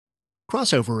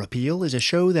Crossover Appeal is a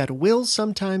show that will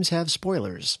sometimes have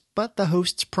spoilers, but the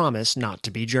hosts promise not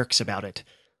to be jerks about it.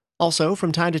 Also,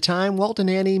 from time to time, Walt and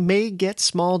Annie may get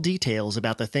small details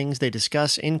about the things they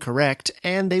discuss incorrect,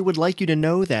 and they would like you to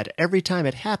know that every time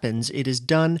it happens, it is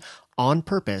done on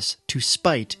purpose to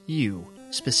spite you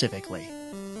specifically.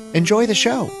 Enjoy the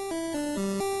show!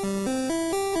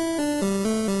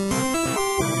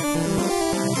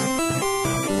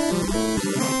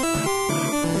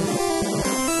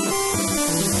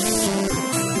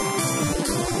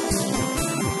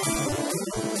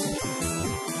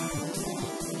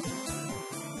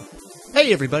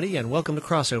 Hey everybody, and welcome to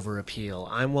Crossover Appeal.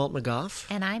 I'm Walt McGough.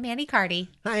 And I'm Annie Carty.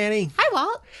 Hi Annie. Hi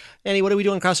Walt. Annie, what do we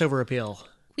do on Crossover Appeal?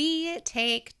 We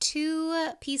take two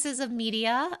pieces of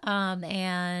media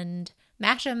and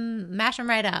mash them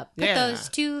right up. Put those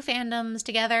two fandoms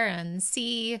together and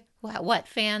see what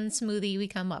fan smoothie we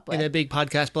come up with. In a big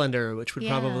podcast blender, which would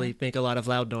probably make a lot of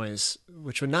loud noise,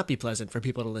 which would not be pleasant for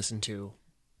people to listen to.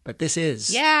 But this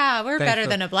is. Yeah, we're better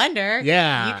than a blender.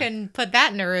 Yeah. You can put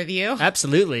that in a review.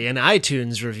 Absolutely, an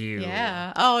iTunes review.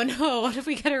 Yeah. Oh, no. What if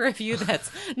we get a review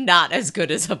that's not as good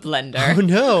as a blender? Oh,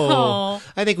 no. Oh.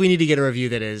 I think we need to get a review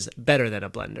that is better than a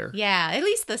blender. Yeah, at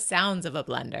least the sounds of a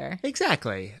blender.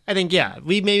 Exactly. I think,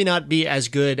 we may not be as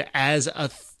good as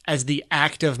the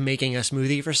act of making a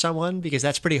smoothie for someone, because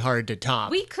that's pretty hard to top.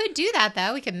 We could do that,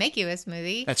 though. We could make you a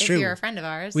smoothie. That's if true. You're a friend of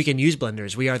ours. We can use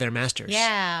blenders. We are their masters.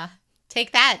 Yeah.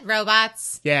 Take that,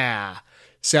 robots. Yeah.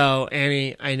 So,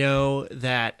 Annie, I know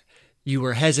that you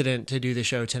were hesitant to do the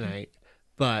show tonight,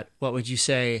 but what would you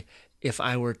say if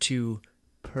I were to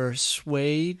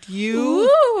persuade you?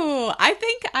 Ooh, I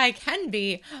think I can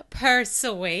be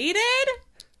persuaded.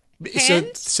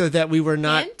 Hint? So that we were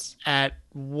not Hint? at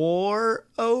war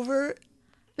over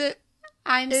the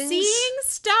I'm things? seeing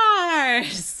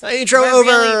stars. Intro We're over.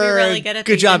 We're really good at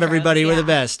Good these job, intros. everybody. We're the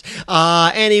best.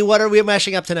 Annie, what are we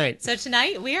mashing up tonight? So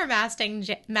tonight we are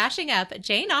mashing up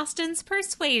Jane Austen's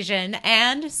Persuasion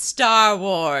and Star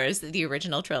Wars, the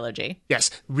original trilogy.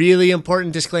 Yes, really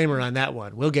important disclaimer on that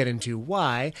one. We'll get into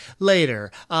why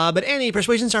later. But Annie,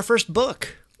 Persuasion's our first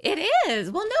book. It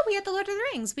is. Well, no, we had the Lord of the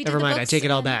Rings. Never mind, I take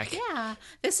it all back. Yeah.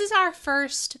 This is our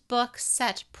first book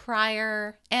set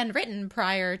prior and written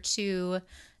prior to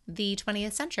the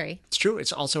 20th century. It's true.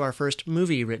 It's also our first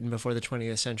movie written before the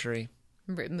 20th century.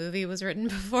 Movie was written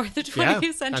before the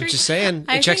 20th century. I'm just saying.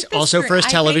 I It checks think the also screen- first I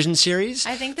television think- series.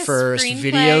 I think the first screenplay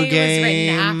video was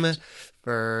game. written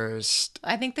First.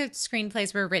 I think the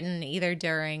screenplays were written either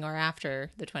during or after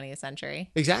the 20th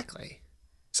century. Exactly.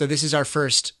 So this is our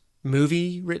first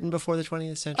movie written before the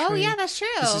 20th century. Oh, yeah, that's true.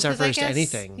 This is our 'cause I first guess-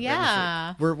 anything.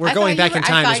 Yeah. We're I going thought back in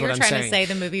time I is thought what you I'm were trying saying. to say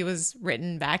the movie was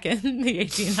written back in the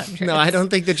 1800s. No, I don't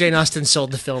think that Jane Austen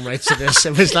sold the film rights to this.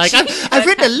 It was like, I've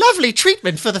written a lovely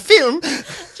treatment for the film.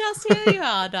 Just here you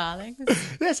are, darling.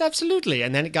 Yes, absolutely.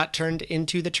 And then it got turned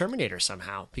into the Terminator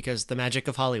somehow because the magic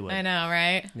of Hollywood. I know,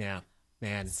 right? Yeah,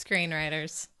 man.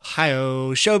 Screenwriters.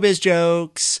 Hi-oh, showbiz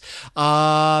jokes.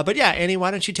 But yeah, Annie, why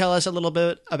don't you tell us a little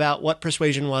bit about what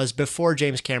Persuasion was before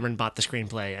James Cameron bought the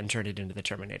screenplay and turned it into the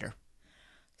Terminator?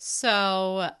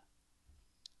 So,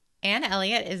 Anne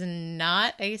Elliot is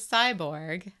not a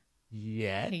cyborg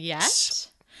Yet. yet.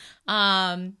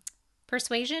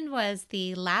 Persuasion was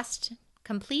the last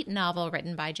complete novel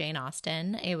written by Jane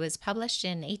Austen. It was published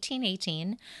in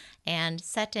 1818 and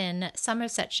set in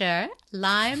Somersetshire,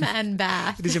 Lyme, and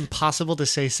Bath. It is impossible to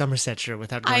say Somersetshire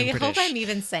without going I British. hope I'm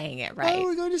even saying it right. Oh,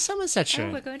 we're going to Somersetshire.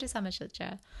 Oh, we're going to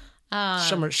Somersetshire.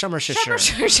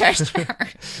 Somersetshire.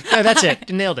 No, that's it.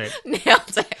 Nailed it.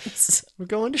 Nailed it. We're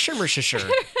going to Somersetshire.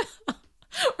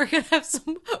 We're going to have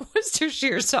some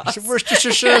Worcestershire sauce.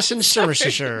 Worcestershire and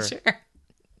Somersetshire.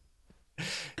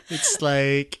 It's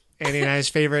like Annie and I's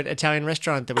favorite Italian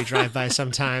restaurant that we drive by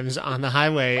sometimes on the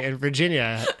highway in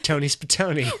Virginia, Tony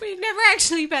Spatoni. We've never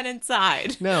actually been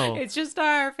inside. No. It's just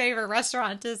our favorite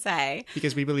restaurant to say.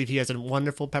 Because we believe he has a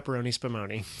wonderful pepperoni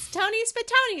spumoni. It's Tony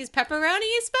Spatoni's pepperoni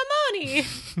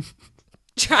spumoni.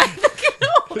 Try the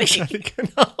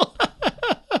cannoli.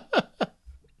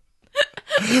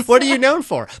 What are you known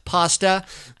for? Pasta?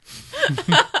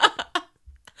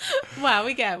 Wow,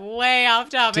 we get way off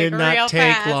topic Did not real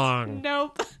take fast. long.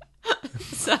 Nope.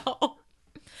 So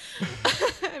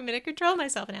I'm going to control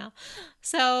myself now.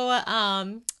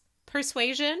 So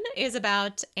Persuasion is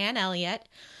about Anne Elliot,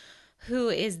 who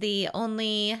is the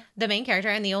main character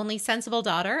and the only sensible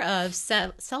daughter of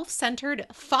self-centered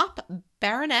fop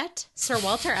baronet Sir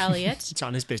Walter Elliot. It's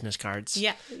on his business cards.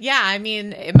 Yeah. I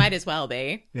mean, it might as well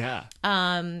be. Yeah.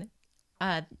 Anne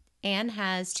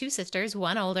has two sisters,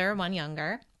 one older, one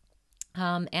younger.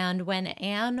 And when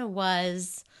Anne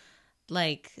was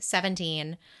like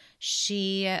 17,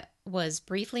 She was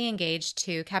briefly engaged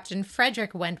to Captain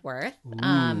Frederick Wentworth,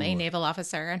 a naval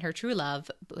officer and her true love,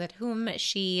 with whom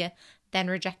she then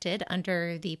rejected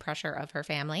under the pressure of her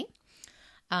family,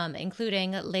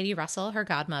 including Lady Russell, her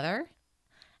godmother.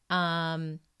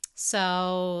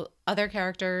 So other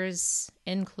characters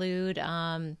include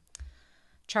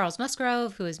Charles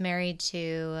Musgrove, who is married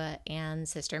to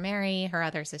Anne's sister Mary. Her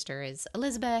other sister is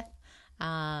Elizabeth.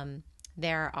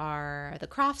 There are the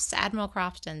Crofts, Admiral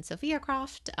Croft and Sophia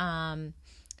Croft,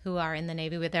 who are in the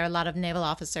Navy. There are a lot of naval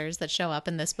officers that show up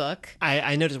in this book.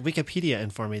 I noticed Wikipedia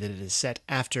informed me that it is set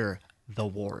after the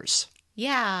wars.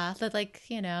 Yeah, but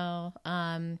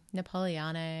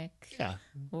Napoleonic,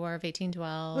 War of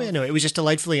 1812. Well, no, it was just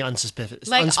delightfully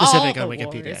unspecific on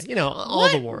Wikipedia. Wars. All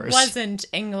the wars. Wasn't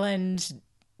England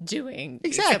doing?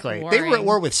 Exactly. They were at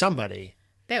war with somebody.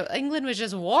 England was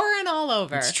just warring all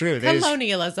over. It's true.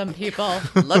 Colonialism, people.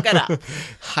 Look it up.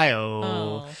 Hi-oh.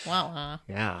 Oh, wow.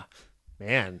 Yeah.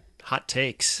 Man, hot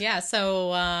takes. Yeah,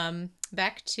 so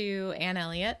back to Anne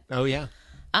Elliot. Oh, yeah.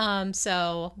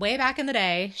 So way back in the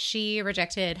day, she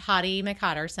rejected Hottie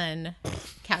McHotterson,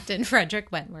 Captain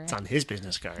Frederick Wentworth. It's on his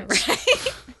business cards.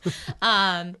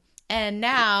 Right? And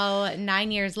now,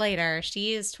 9 years later,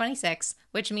 she is 26,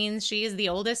 which means she is the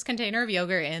oldest container of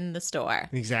yogurt in the store.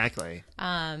 Exactly.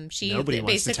 She Nobody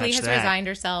wants basically to touch has that. resigned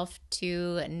herself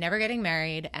to never getting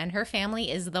married, and her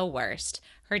family is the worst.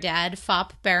 Her dad,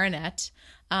 Fop Baronet,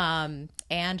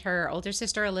 and her older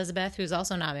sister, Elizabeth, who's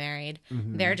also not married.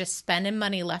 Mm-hmm. They're just spending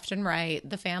money left and right.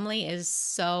 The family is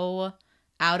so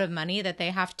out of money that they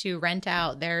have to rent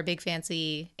out their big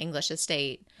fancy English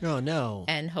estate. Oh, no.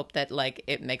 And hope that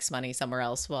it makes money somewhere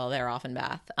else while they're off in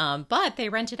Bath. But they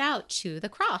rent it out to the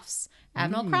Crofts.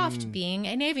 Admiral Croft being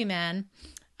a Navy man.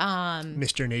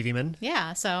 Mr. Navyman.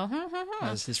 Yeah, so.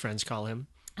 As his friends call him.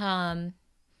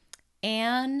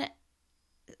 Anne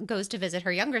goes to visit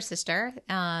her younger sister,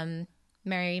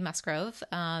 Mary Musgrove.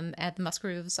 And the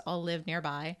Musgroves all live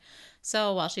nearby.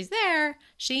 So while she's there,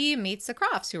 she meets the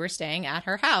Crofts who are staying at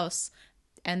her house.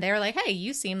 And they're like, hey,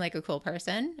 you seem like a cool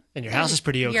person. And your house is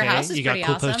pretty okay. Your house is you got pretty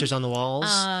cool awesome. posters on the walls.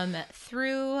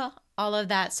 Through all of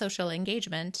that social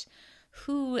engagement,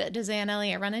 who does Anne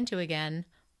Elliot run into again?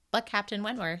 But Captain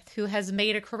Wentworth, who has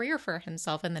made a career for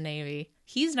himself in the Navy.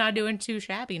 He's not doing too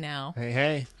shabby now.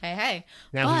 Hey.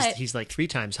 Now he's like 3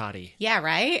 times Hottie. Yeah,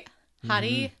 right?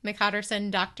 Hottie,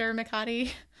 McHotterson, Dr.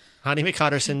 McHottie.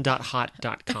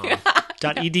 HottieMcHotterson.hot.com.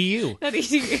 .edu.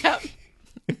 .edu, yep.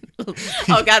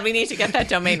 Oh, God, we need to get that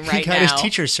domain right now. He got his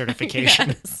teacher's certification.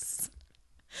 Yes.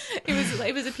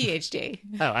 It was a PhD.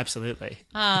 Oh, absolutely.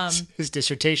 His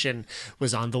dissertation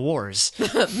was on the wars.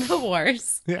 The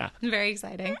wars. Yeah. Very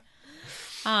exciting.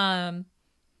 And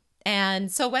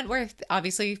so Wentworth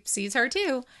obviously sees her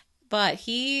too, but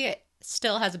he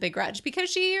still has a big grudge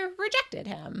because she rejected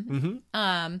him.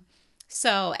 Mm-hmm.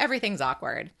 So everything's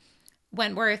awkward.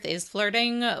 Wentworth is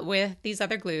flirting with these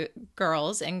other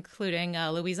girls, including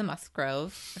Louisa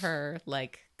Musgrove, her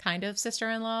kind of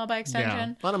sister-in-law by extension.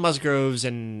 Yeah, a lot of Musgroves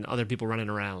and other people running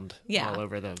around all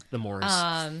over the moors.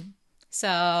 So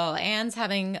Anne's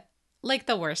having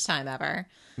the worst time ever.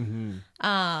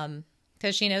 Mm-hmm.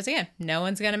 Because she knows, again, no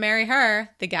one's going to marry her.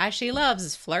 The guy she loves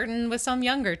is flirting with some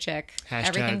younger chick.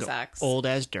 Everything sucks. Old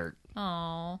as dirt.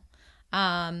 Oh.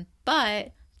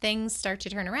 But things start to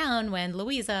turn around when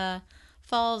Louisa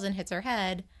falls and hits her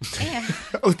head. And...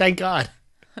 Oh, thank God.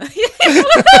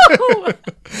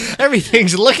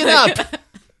 Everything's looking up.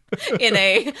 In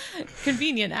a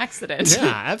convenient accident.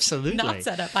 Yeah, absolutely. Not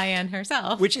set up by Anne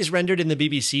herself. Which is rendered in the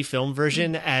BBC film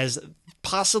version as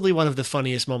possibly one of the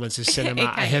funniest moments of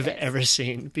cinema I have ever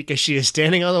seen, because she is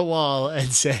standing on the wall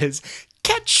and says,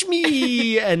 "Catch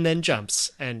me," and then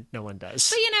jumps, and no one does.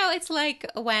 But it's like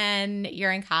when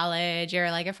you're in college,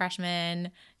 you're like a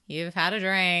freshman, you've had a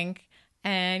drink,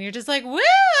 and you're just like, woo, I'm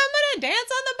gonna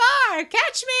dance on the bar,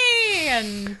 catch me,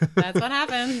 and that's what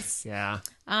happens. Yeah.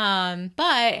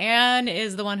 But Anne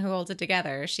is the one who holds it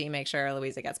together. She makes sure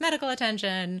Louisa gets medical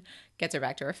attention, gets her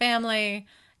back to her family.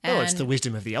 And, it's the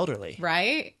wisdom of the elderly.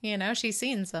 Right? She's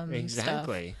seen some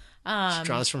Exactly. stuff. She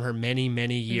draws from her many,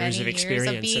 many years of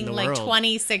experience in the world. Being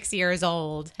 26 years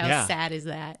old. How sad is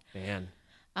that? Man.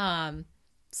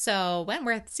 So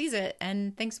Wentworth sees it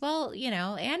and thinks, well,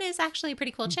 Anne is actually a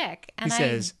pretty cool chick. And he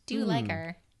says, I do like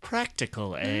her.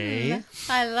 Practical, eh?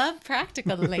 I love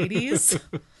practical ladies.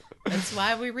 That's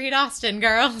why we read Austen,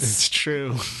 girls. It's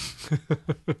true.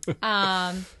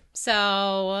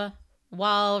 So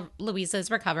while Louisa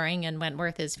is recovering and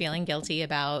Wentworth is feeling guilty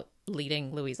about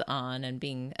leading Louisa on and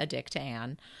being a dick to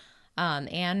Anne,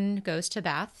 Anne goes to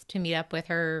Bath to meet up with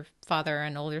her father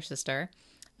and older sister.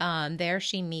 There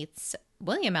she meets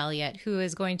William Elliot, who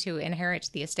is going to inherit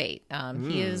the estate.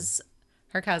 He is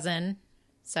her cousin.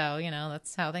 So,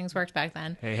 that's how things worked back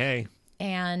then. Hey.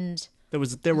 And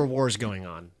there were wars going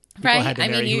on. People right? had to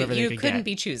marry whoever they you could couldn't get.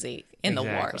 be choosy in the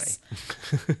wars.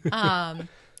 Exactly.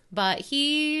 But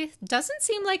he doesn't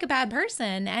seem like a bad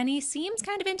person, and he seems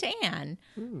kind of into Anne.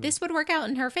 This would work out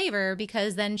in her favor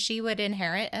because then she would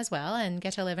inherit as well and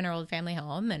get to live in her old family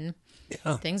home, and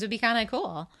things would be kind of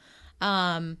cool.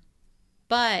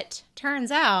 But turns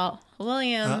out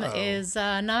William is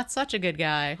not such a good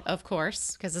guy, of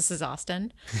course, because this is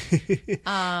Austen.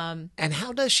 And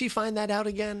how does she find that out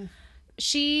again?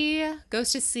 She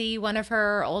goes to see one of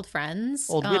her old friends.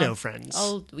 Old widow friends.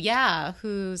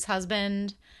 Whose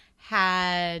husband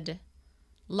had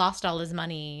lost all his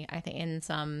money, I think, in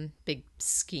some big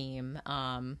scheme.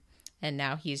 And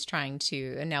now William's trying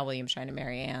to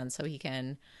marry Anne so he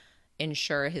can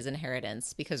ensure his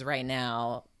inheritance, because right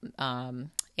now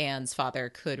Anne's father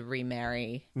could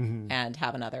remarry and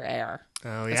have another heir,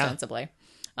 ostensibly.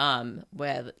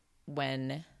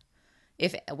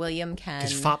 If William can...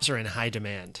 Because fops are in high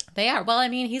demand. They are. Well, I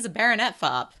mean, he's a baronet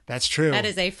fop. That's true. That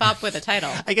is a fop with a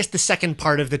title. I guess the second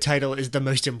part of the title is the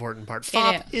most important part.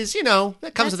 Fop is,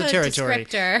 that comes with the territory.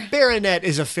 Descriptor. Baronet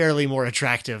is a fairly more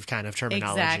attractive kind of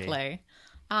terminology. Exactly.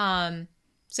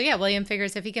 So yeah, William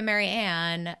figures if he can marry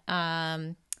Anne,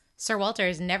 Sir Walter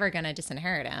is never going to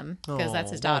disinherit him because that's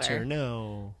his daughter. Walter,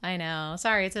 no. I know.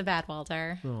 Sorry, it's a bad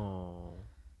Walter. Oh.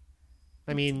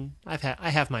 I mean, I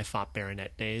have my fop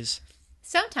baronet days.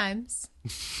 Sometimes.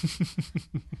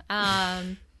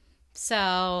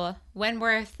 So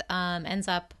Wentworth ends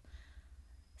up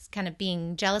kind of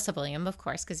being jealous of William, of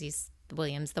course, because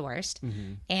William's the worst.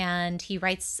 And he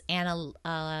writes Anne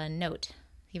a note.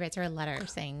 He writes her a letter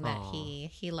saying that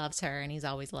he loves her and he's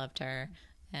always loved her.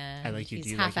 And I like you. he's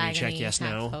Do you half like me? agony, Check yes,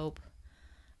 half no. hope.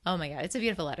 Oh my God, it's a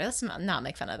beautiful letter. Let's not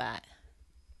make fun of that.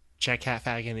 Check half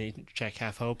agony, check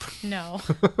half hope. No.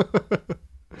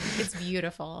 It's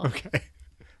beautiful. Okay.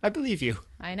 I believe you.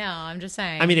 I know. I'm just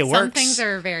saying. I mean, it works. Some things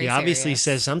are very serious. He obviously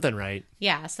says something right.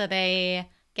 Yeah. So they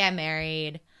get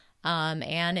married.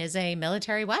 Anne is a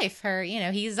military wife.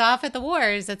 He's off at the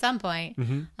wars at some point.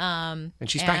 And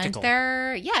she's practical.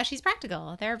 She's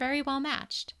practical. They're very well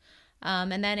matched.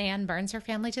 And then Anne burns her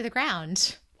family to the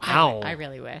ground. Wow. I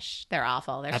really wish. They're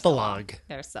awful. Epilogue.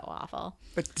 They're so awful.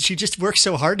 But she just worked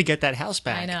so hard to get that house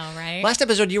back. I know, right? Last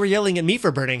episode, you were yelling at me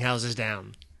for burning houses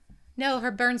down.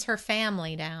 No, burns her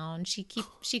family down. She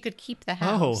could keep the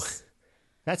house. Oh,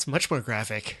 that's much more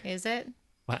graphic. Is it?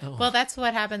 Wow. Well, that's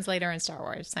what happens later in Star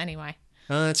Wars. Anyway.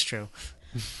 Oh, that's true.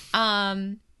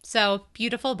 So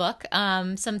beautiful book.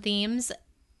 Some themes,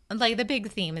 like the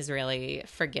big theme is really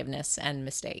forgiveness and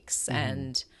mistakes,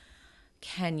 and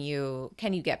can you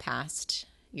get past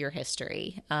your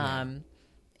history?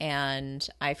 And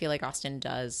I feel like Austen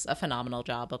does a phenomenal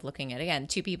job of looking at, again,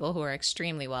 two people who are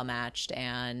extremely well matched,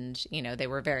 and they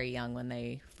were very young when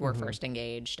they were first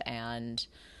engaged, and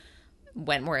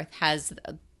Wentworth has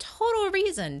a total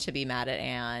reason to be mad at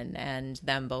Anne, and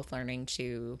them both learning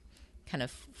to kind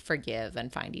of forgive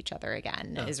and find each other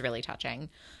again is really touching,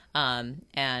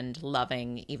 and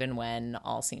loving even when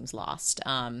all seems lost.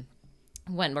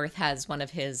 Wentworth has one of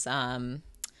his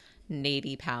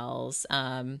Navy pals,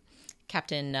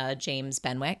 Captain James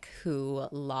Benwick, who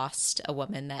lost a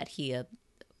woman that he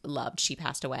loved. She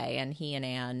passed away, and he and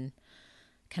Anne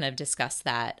kind of discussed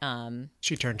that.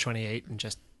 She turned 28 and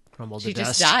just crumbled to She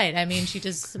dust. just died. I mean, she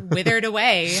just withered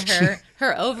away.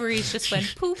 Her ovaries just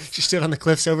went poof. She stood on the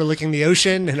cliffs overlooking the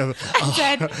ocean and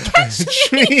Said,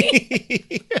 "Catch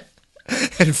me!"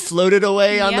 and floated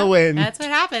away on the wind. That's what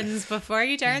happens before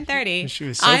you turn 30. She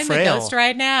was so I'm frail. the ghost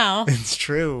right now. It's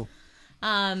true.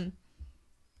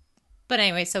 But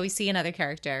anyway, so we see another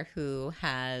character who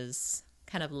has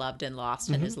kind of loved and lost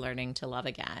and is learning to love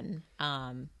again.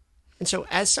 And so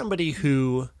as somebody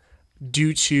who,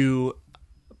 due to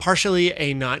partially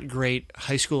a not great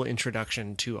high school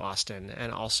introduction to Austen,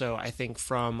 and also I think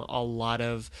from a lot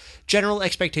of general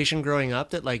expectation growing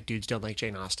up that like dudes don't like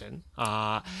Jane Austen,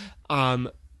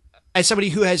 as somebody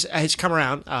who has come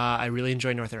around, I really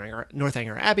enjoy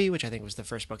Northanger Abbey, which I think was the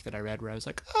first book that I read where I was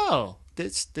like, oh,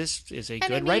 this is a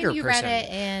good writer you person. read it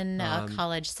in a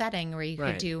college setting where you could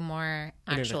right. do more And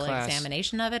in the actual class.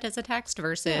 examination of it as a text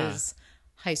versus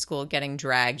high school getting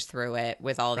dragged through it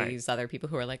with all these other people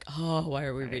who are like, oh, why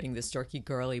are we reading this dorky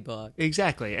girly book?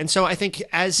 Exactly. And so I think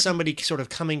as somebody sort of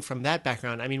coming from that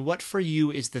background, I mean, what for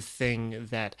you is the thing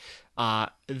that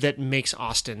that makes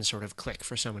Austen sort of click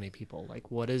for so many people? Like,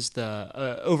 what is the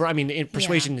in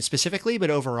Persuasion specifically,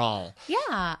 but overall? Yeah,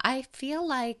 I feel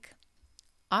like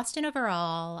Austen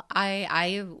overall,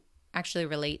 I actually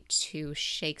relate to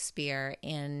Shakespeare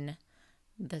in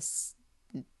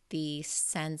the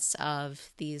sense of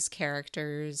these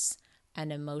characters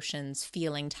and emotions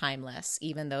feeling timeless,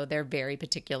 even though they're very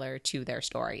particular to their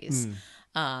stories.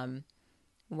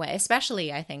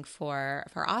 Especially, I think, for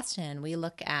Austen, we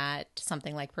look at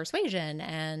something like Persuasion,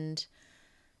 and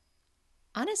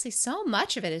honestly, so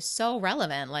much of it is so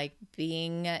relevant, like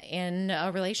being in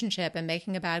a relationship and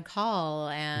making a bad call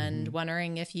and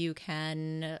wondering if you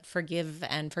can forgive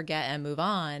and forget and move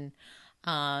on.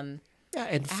 Yeah,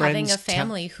 and Having a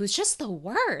family who's just the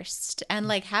worst, and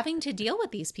like having to deal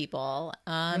with these people,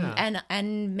 and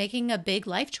making a big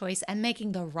life choice and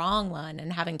making the wrong one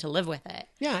and having to live with it.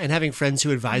 Yeah, and having friends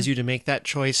who advise you to make that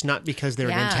choice, not because they're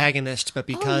an antagonist, but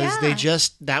because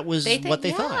that was what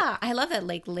they thought. I love it.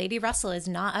 Like Lady Russell is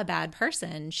not a bad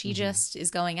person. She just is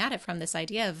going at it from this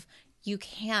idea of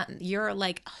you're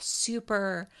like a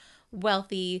super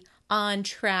wealthy, on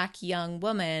track young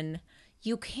woman.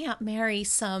 You can't marry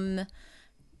some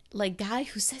like guy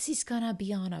who says he's gonna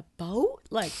be on a boat.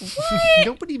 Like what?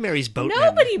 Nobody marries boatmen.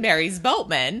 Nobody marries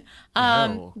boatmen.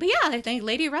 No. But yeah, I think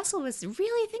Lady Russell was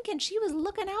really thinking, she was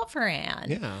looking out for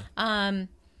Anne. Yeah.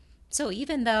 So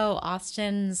even though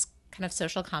Austen's kind of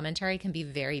social commentary can be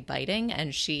very biting,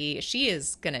 and she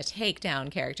is gonna take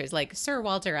down characters like Sir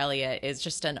Walter Elliot is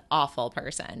just an awful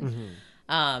person.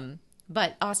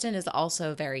 But Austen is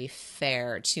also very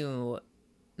fair to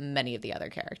many of the other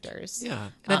characters. Yeah.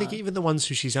 And I think even the ones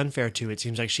who she's unfair to, it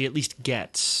seems like she at least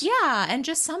gets. Yeah, and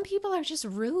just some people are just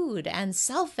rude and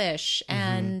selfish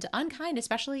and unkind,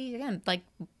 especially, again, like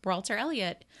Walter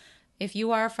Elliot. If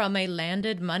you are from a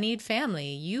landed, moneyed family,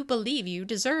 you believe you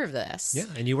deserve this. Yeah,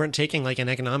 and you weren't taking like an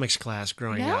economics class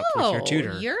growing up with your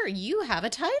tutor. You have a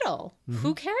title.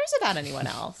 Who cares about anyone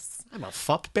else? I'm a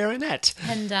fop baronet.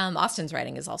 And Austen's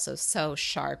writing is also so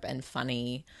sharp and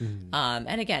funny.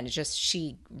 And again,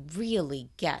 she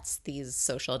really gets these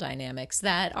social dynamics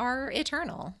that are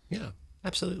eternal. Yeah,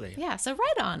 absolutely. Yeah, so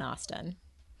right on, Austen.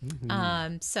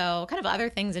 So kind of other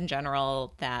things in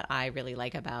general that I really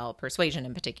like about Persuasion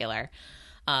in particular.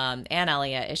 Anne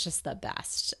Elliot is just the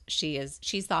best.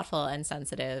 She's thoughtful and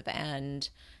sensitive, and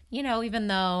even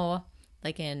though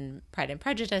like in Pride and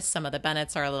Prejudice some of the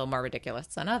Bennets are a little more ridiculous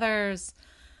than others,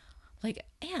 like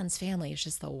Anne's family is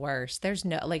just the worst. There's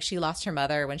no, like, she lost her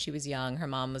mother when she was young. Her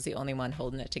mom was the only one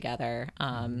holding it together.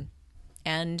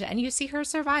 And you see her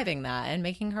surviving that and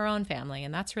making her own family,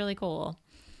 and that's really cool.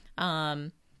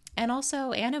 And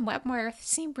also, Anne and Wentworth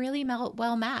seem really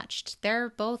well matched. They're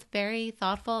both very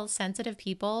thoughtful, sensitive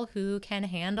people who can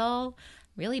handle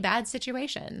really bad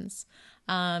situations.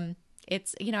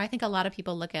 It's, I think a lot of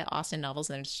people look at Austen novels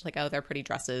and they're just like, oh, they're pretty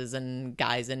dresses and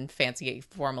guys in fancy,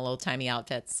 formal, old-timey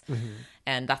outfits.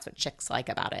 And that's what chicks like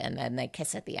about it. And then they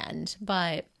kiss at the end.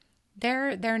 But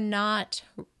they're not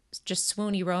just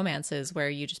swoony romances where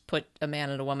you just put a man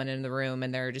and a woman in the room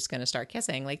and they're just going to start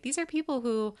kissing. Like, these are people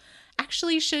who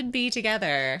actually should be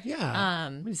together. Yeah.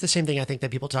 It's the same thing I think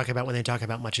that people talk about when they talk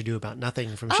about Much Ado About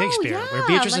Nothing from Shakespeare, where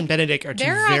Beatrice and Benedict are two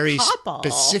very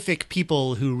specific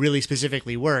people who really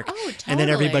specifically work. Oh, totally. And then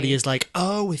everybody is like,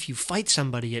 oh, if you fight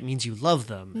somebody, it means you love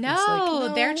them.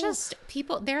 No, they're just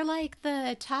people. They're like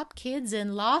the top kids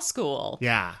in law school.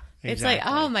 Yeah. Exactly. It's like,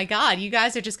 oh my God, you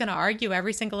guys are just going to argue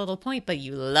every single little point, but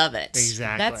you love it.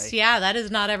 Exactly. That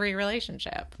is not every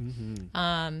relationship.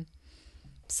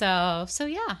 So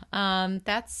yeah,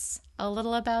 that's a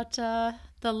little about the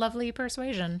lovely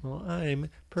Persuasion. Well, I'm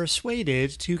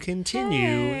persuaded to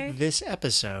continue this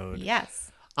episode. Yes.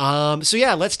 So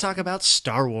yeah, let's talk about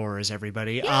Star Wars,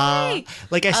 everybody. Yay!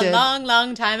 Like I said, a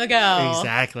long time ago.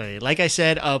 Exactly. Like I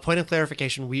said, point of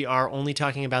clarification, we are only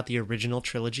talking about the original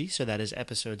trilogy, so that is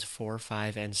episodes 4,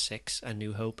 5, and 6, A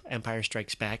New Hope, Empire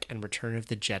Strikes Back, and Return of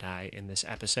the Jedi in this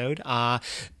episode. I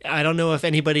don't know if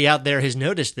anybody out there has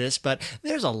noticed this, but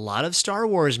there's a lot of Star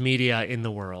Wars media in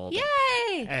the world.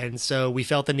 Yay! And so we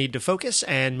felt the need to focus,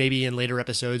 and maybe in later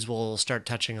episodes we'll start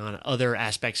touching on other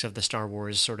aspects of the Star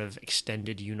Wars sort of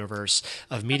extended universe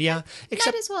of media.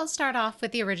 Might as well start off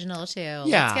with the original too. Yeah.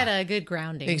 Let's get a good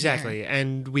grounding. Exactly. Here.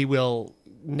 And we will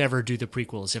never do the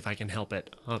prequels if I can help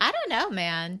it. I don't know,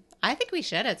 man. I think we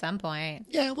should at some point.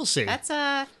 Yeah, we'll see. That's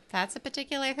a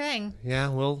particular thing. Yeah,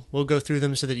 we'll go through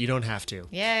them so that you don't have to.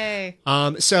 Yay.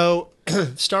 So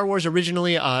Star Wars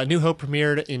originally, New Hope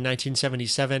premiered in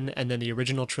 1977, and then the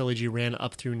original trilogy ran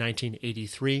up through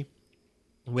 1983.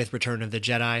 with Return of the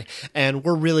Jedi, and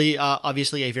were really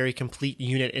obviously a very complete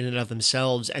unit in and of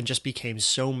themselves, and just became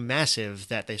so massive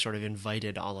that they sort of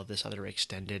invited all of this other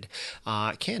extended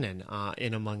canon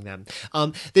in among them.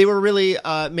 They were really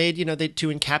made, to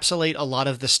encapsulate a lot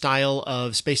of the style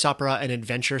of space opera and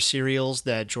adventure serials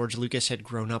that George Lucas had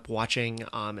grown up watching,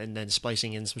 and then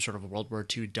splicing in some sort of World War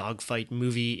II dogfight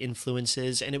movie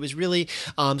influences. And it was really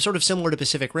sort of similar to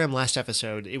Pacific Rim last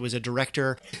episode. It was a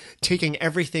director taking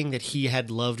everything that he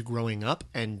had loved growing up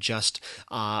and just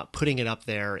putting it up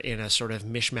there in a sort of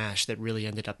mishmash that really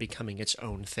ended up becoming its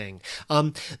own thing.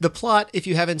 The plot, if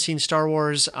you haven't seen Star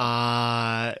Wars,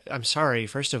 I'm sorry,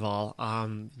 first of all,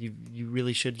 you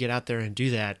really should get out there and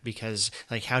do that, because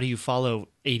how do you follow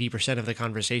 80% of the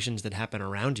conversations that happen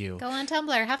around you? Go on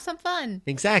Tumblr, have some fun.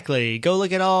 Exactly. Go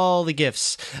look at all the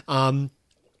GIFs.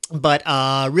 But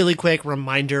really quick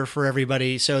reminder for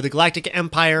everybody. So the Galactic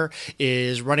Empire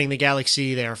is running the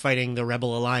galaxy. They are fighting the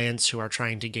Rebel Alliance, who are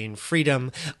trying to gain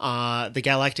freedom. The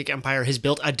Galactic Empire has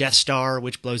built a Death Star,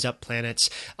 which blows up planets.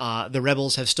 The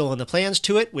rebels have stolen the plans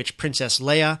to it, which Princess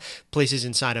Leia places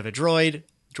inside of a droid.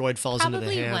 Droid falls into the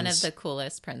hands. Probably one of the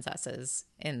coolest princesses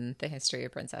in the history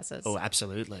of princesses. Oh,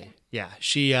 absolutely. Yeah,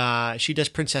 she does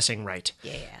princessing right.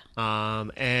 Yeah.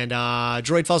 And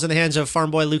droid falls in the hands of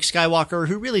farm boy Luke Skywalker,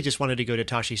 who really just wanted to go to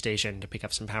Tashi Station to pick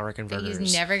up some power converters.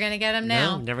 He's never going to get him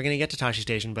now. No, never going to get to Tashi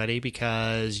Station, buddy,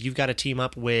 because you've got to team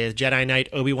up with Jedi Knight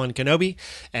Obi-Wan Kenobi,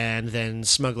 and then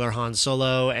smuggler Han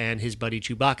Solo and his buddy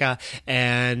Chewbacca,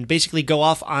 and basically go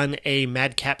off on a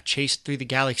madcap chase through the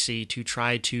galaxy to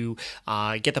try to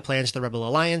get the plans to the Rebel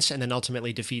Alliance, and then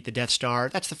ultimately defeat the Death Star.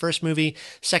 That's the first movie.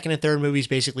 Second and third movies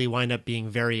basically wind up being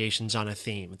variations on a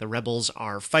theme. The rebels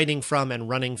are fighting from and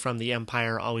running from the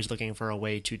Empire, always looking for a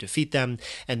way to defeat them,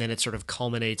 and then it sort of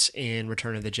culminates in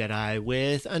Return of the Jedi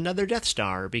with another Death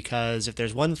Star, because if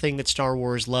there's one thing that Star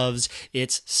Wars loves,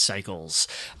 it's cycles.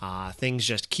 Things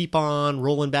just keep on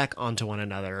rolling back onto one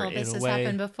another. All this has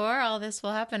happened before. All this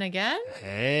will happen again.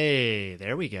 Hey,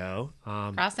 there we go.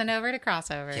 Crossing over to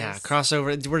crossovers. Yeah,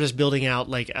 crossover. We're just building out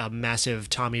a massive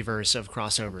Tommyverse of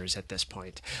crossovers at this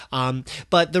point.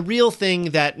 But the real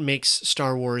thing that makes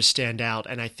Star Wars stand out,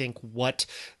 and I think what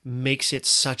makes it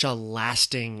such a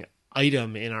lasting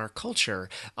item in our culture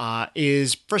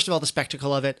is, first of all, the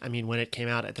spectacle of it. I mean, when it came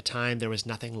out at the time, there was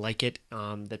nothing like it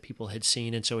that people had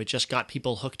seen, and so it just got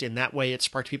people hooked in that way. It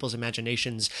sparked people's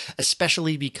imaginations,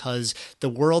 especially because the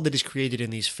world that is created in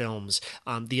these films,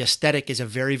 the aesthetic is a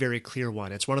very, very clear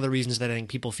one. It's one of the reasons that I think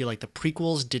people feel like the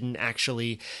prequels didn't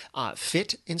actually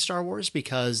fit in Star Wars,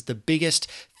 because the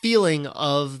biggest feeling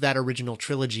of that original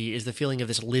trilogy is the feeling of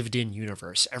this lived-in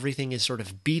universe. Everything is sort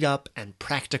of beat up and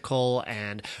practical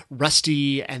and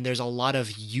rusty, and there's a lot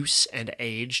of use and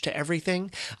age to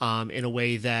everything in a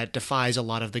way that defies a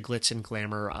lot of the glitz and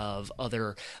glamour of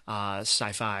other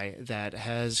sci-fi that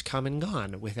has come and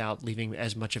gone without leaving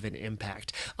as much of an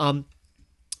impact.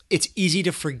 It's easy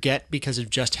to forget because of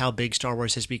just how big Star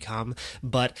Wars has become,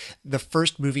 but the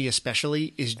first movie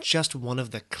especially is just one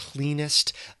of the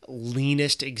cleanest,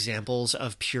 leanest examples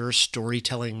of pure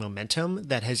storytelling momentum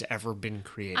that has ever been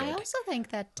created. I also think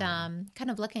that kind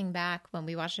of looking back when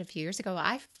we watched it a few years ago,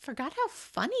 I forgot how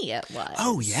funny it was.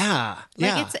 Oh, yeah.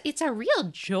 It's a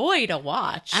real joy to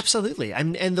watch. Absolutely.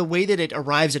 And the way that it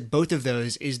arrives at both of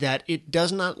those is that it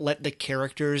does not let the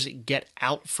characters get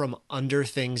out from under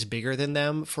things bigger than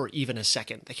them for even a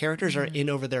second. The characters are in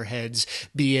over their heads,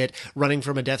 be it running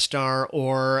from a Death Star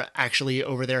or actually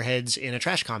over their heads in a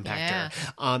trash compactor.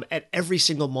 Yeah. At every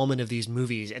single moment of these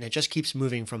movies, and it just keeps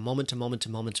moving from moment to moment to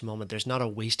moment to moment. There's not a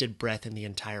wasted breath in the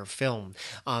entire film.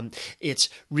 It's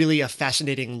really a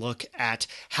fascinating look at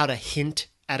how to hint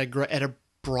at a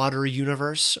broader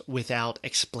universe without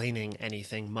explaining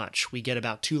anything much. We get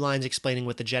about 2 lines explaining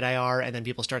what the Jedi are, and then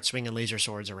people start swinging laser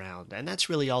swords around, and that's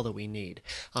really all that we need.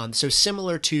 So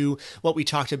similar to what we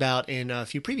talked about in a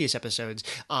few previous episodes,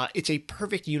 it's a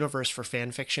perfect universe for fan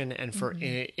fiction and for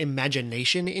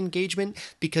imagination engagement,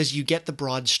 because you get the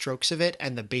broad strokes of it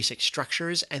and the basic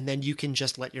structures, and then you can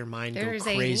just let your mind go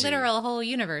crazy. There's a literal whole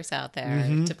universe out there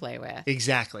to play with.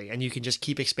 Exactly, and you can just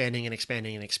keep expanding and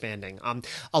expanding and expanding.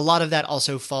 A lot of that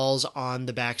also falls on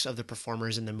the backs of the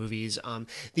performers in the movies.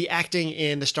 The acting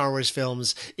in the Star Wars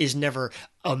films is never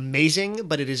amazing,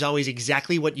 but it is always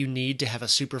exactly what you need to have a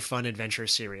super fun adventure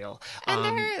serial.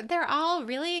 And they're all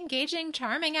really engaging,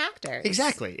 charming actors.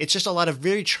 Exactly. It's just a lot of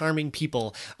very charming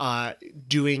people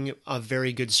doing a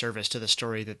very good service to the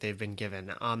story that they've been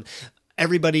given.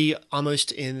 everybody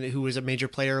almost who was a major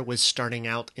player was starting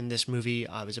out in this movie.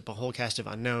 It was a whole cast of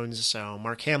unknowns. So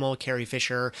Mark Hamill, Carrie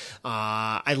Fisher.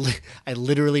 I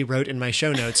literally wrote in my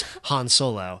show notes Han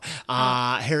Solo.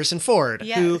 Harrison Ford,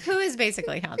 who is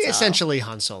basically Han Solo. Essentially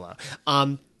Han Solo.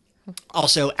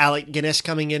 Also, Alec Guinness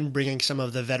coming in, bringing some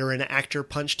of the veteran actor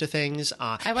punch to things.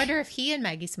 I wonder if he and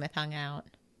Maggie Smith hung out.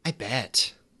 I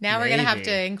bet. Now we're going to have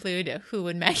to include who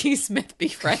would Maggie Smith be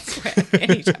friends with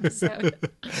in each episode.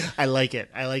 I like it.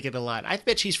 I like it a lot. I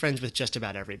bet she's friends with just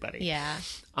about everybody. Yeah.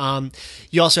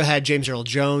 You also had James Earl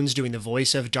Jones doing the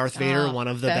voice of Darth Vader, one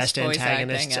of the best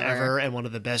antagonists ever, and one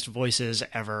of the best voices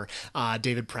ever.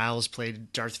 David Prowse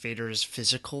played Darth Vader's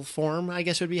physical form, I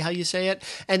guess would be how you say it.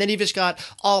 And then you've just got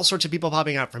all sorts of people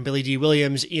popping out, from Billy D.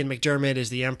 Williams, Ian McDiarmid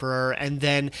as the Emperor, and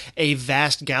then a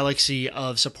vast galaxy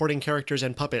of supporting characters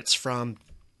and puppets, from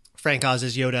Frank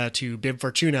Oz's Yoda to Bib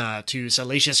Fortuna to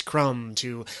Salacious Crumb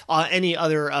to any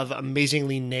other of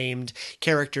amazingly named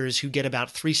characters who get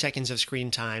about 3 seconds of screen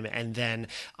time, and then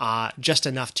just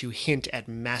enough to hint at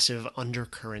massive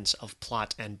undercurrents of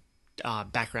plot and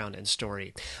background and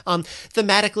story.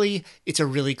 Thematically, it's a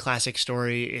really classic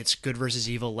story. It's good versus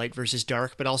evil, light versus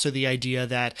dark, but also the idea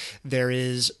that there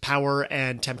is power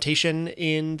and temptation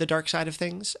in the dark side of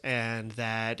things, and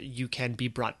that you can be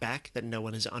brought back, that no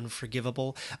one is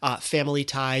unforgivable. Family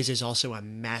ties is also a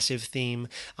massive theme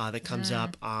that comes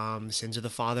up, sins of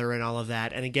the father and all of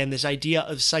that. And again, this idea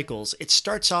of cycles. It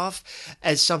starts off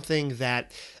as something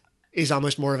that is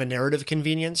almost more of a narrative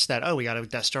convenience, that, we got a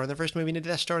Death Star in the first movie and a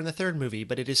Death Star in the third movie.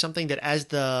 But it is something that, as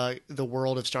the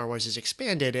world of Star Wars has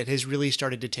expanded, it has really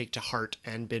started to take to heart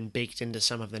and been baked into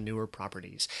some of the newer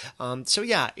properties. So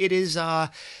yeah, it is,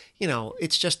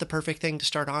 it's just the perfect thing to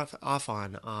start off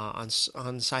on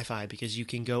sci-fi, because you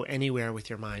can go anywhere with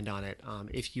your mind on it.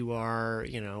 If you are,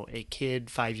 a kid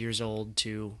 5 years old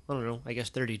to, I don't know, I guess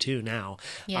 32 now,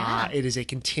 it is a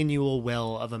continual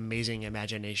well of amazing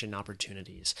imagination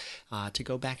opportunities to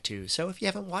go back to. So if you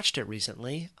haven't watched it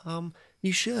recently,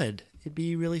 you should. It'd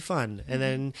be really fun. And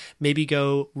then maybe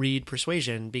go read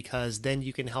Persuasion, because then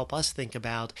you can help us think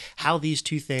about how these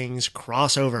two things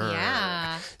cross over.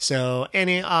 Yeah. So,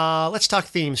 Annie, let's talk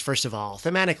themes first of all.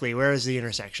 Thematically, where is the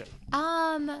intersection?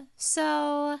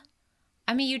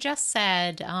 You just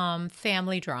said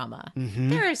family drama. Mm-hmm.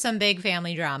 There is some big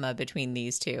family drama between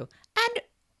these two. And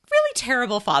really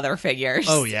terrible father figures.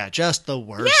 Oh, yeah. Just the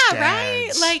worst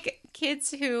dads. Right? Like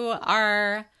kids who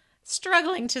are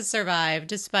struggling to survive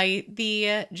despite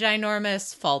the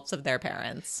ginormous faults of their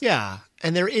parents. Yeah.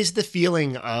 And there is the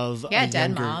feeling of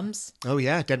dead moms. Oh,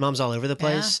 yeah. Dead moms all over the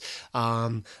place. Yeah.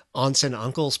 Aunts and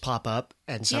uncles pop up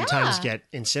and sometimes get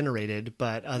incinerated,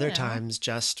 but other times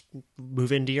just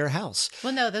move into your house.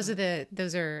 Well, no, those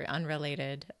are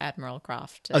unrelated Admiral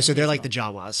Croft. Oh, so they're like the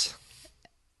Jawas.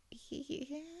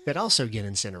 That also get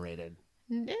incinerated.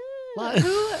 No.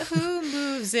 Who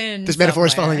moves in? This metaphor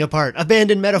is falling apart.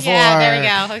 Abandoned metaphor. Yeah, there we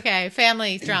go. Okay,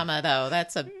 family drama though.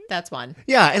 That's one.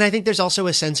 Yeah, and I think there's also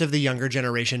a sense of the younger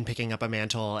generation picking up a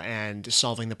mantle and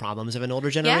solving the problems of an older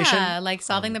generation. Yeah, like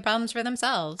solving the problems for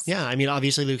themselves. Yeah,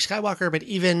 obviously Luke Skywalker, but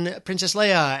even Princess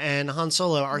Leia and Han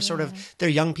Solo are sort of, they're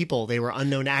young people. They were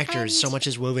unknown actors. And so much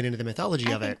is woven into the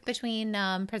mythology of it. Between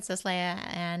Princess Leia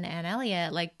and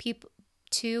Elliot, like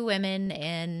two women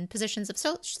in positions of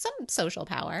some social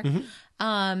power,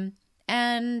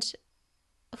 and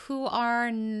who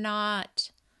are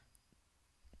not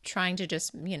trying to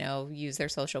just, use their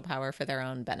social power for their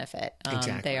own benefit.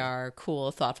 Exactly. They are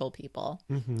cool, thoughtful people.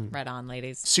 Mm-hmm. Right on,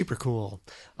 ladies. Super cool.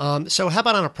 So how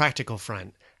about on a practical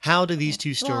front? How do these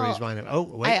two stories wind up? Oh,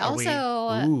 wait. I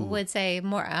also would say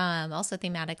more, also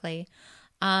thematically,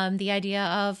 the idea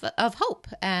of hope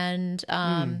and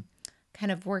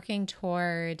kind of working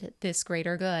toward this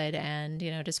greater good, and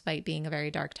despite being a very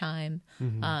dark time,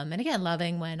 and again,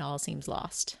 loving when all seems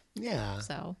lost. Yeah.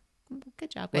 So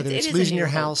good job. Whether it's losing your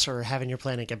house or having your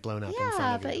planet get blown up in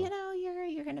front of you. Yeah,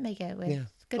 but you're gonna make it with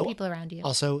good people around you.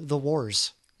 Also, the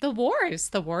wars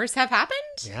have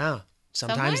happened. Yeah.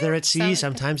 Sometimes they're at sea,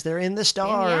 sometimes they're in the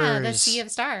stars. Yeah, the sea of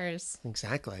stars.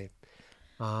 Exactly.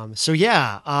 How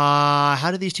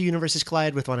do these two universes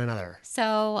collide with one another?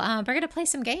 So we're going to play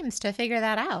some games to figure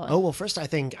that out. Oh, well, first I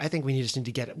think we just need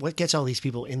to get what gets all these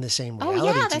people in the same reality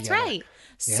together. That's right.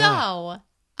 Yeah. So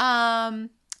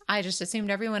I just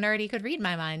assumed everyone already could read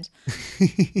my mind.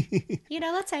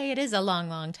 Let's say it is a long,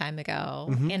 long time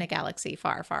ago in a galaxy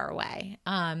far, far away.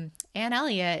 Anne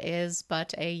Elliot is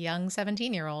but a young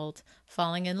 17-year-old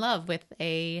falling in love with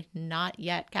a not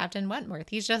yet Captain Wentworth.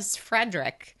 He's just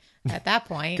Frederick. At that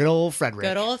point. Good old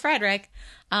Frederick.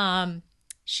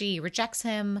 She rejects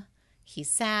him. He's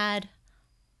sad.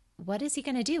 what is he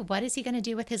going to do? What is he going to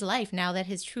do with his life now that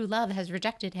his true love has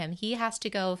rejected him? He has to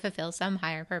go fulfill some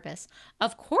higher purpose.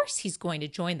 Of course, he's going to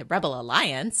join the Rebel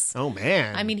Alliance. Oh,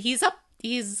 man. I mean, he's a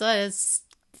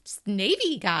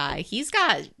Navy guy. He's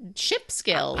got ship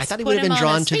skills. I thought he Put would have him been on a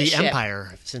drawn to the spaceship.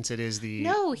 Empire since it is the...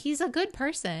 No, he's a good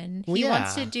person. Well, He yeah.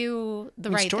 wants to do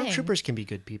the right thing. Stormtroopers can be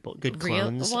good people, good Real-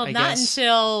 clones, well, I not guess.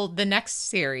 until the next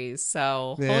series.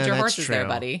 So Yeah, hold your that's horses there, true.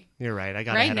 buddy. You're right. I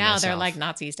got Right ahead of now, they're myself. like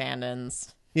Nazi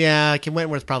stand-ins. Yeah, Kim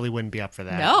Wentworth probably wouldn't be up for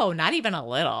that. No, not even a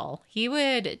little. He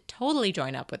would totally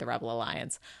join up with the Rebel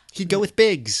Alliance. He'd go with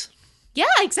Biggs. Yeah,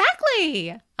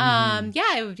 exactly. Mm-hmm.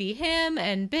 Yeah, it would be him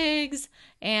and Biggs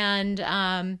and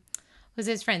was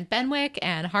his friend Benwick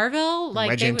and Harville. Like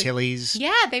Wedge they would, Antilles.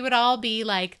 yeah, they would all be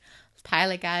like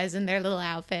pilot guys in their little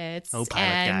outfits. Oh, pilot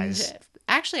and guys.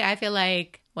 Actually, I feel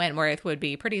like Wentworth would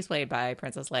be pretty swayed by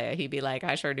Princess Leia. He'd be like,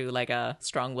 I sure do like a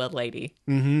strong-willed lady.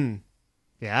 Mm-hmm.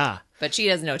 Yeah. But she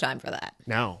has no time for that.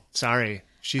 No, sorry.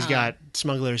 She's got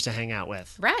smugglers to hang out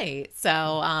with. Right. So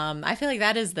I feel like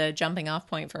that is the jumping off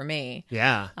point for me.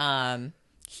 Yeah.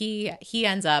 He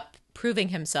ends up proving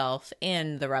himself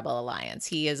in the Rebel Alliance.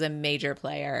 He is a major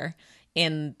player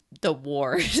in the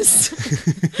wars.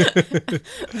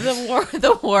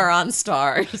 the war on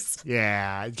stars.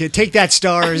 Yeah. Take that,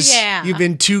 stars. Yeah. You've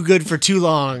been too good for too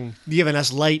long. Giving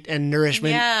us light and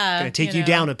nourishment. Yeah, Gonna take you you know.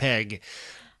 down a peg.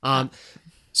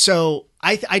 So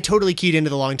I totally keyed into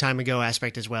the long time ago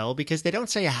aspect as well, because they don't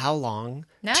say how long.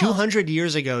 No. 200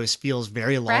 years ago feels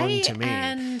very long Right? to me.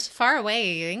 And far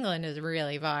away, England is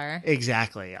really far.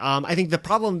 Exactly. I think the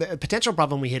potential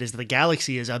problem we hit is that the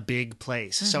galaxy is a big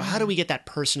place. So how do we get that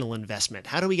personal investment?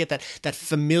 How do we get that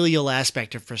familial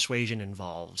aspect of persuasion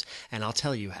involved? And I'll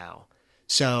tell you how.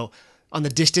 So on the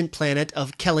distant planet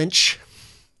of Kelinch,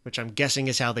 which I'm guessing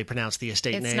is how they pronounce the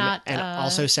estate It's name, not, and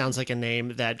also sounds like a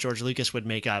name that George Lucas would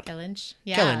make up. Kelinch.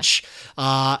 Yeah. Kelinch.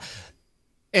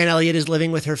 Anne Elliot is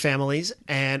living with her families,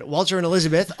 and Walter and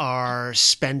Elizabeth are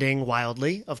spending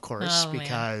wildly, of course, Oh, man.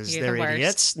 because You're they're the worst.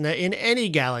 idiots. In any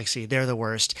galaxy, they're the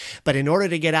worst. But in order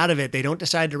to get out of it, they don't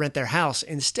decide to rent their house.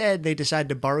 Instead, they decide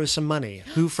to borrow some money.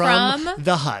 Who from? From?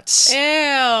 The Hutts.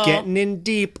 Ew. Getting in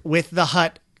deep with the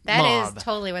Hut That mob. is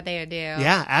totally what they would do.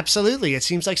 Yeah, absolutely. It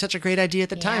seems like such a great idea at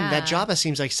the time. That Yeah. Jabba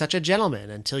seems like such a gentleman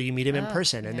until you meet him in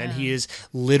person, and then yeah. he is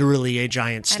literally a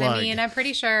giant And slug. I mean, I'm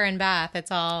pretty sure in Bath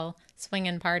it's all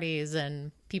swinging parties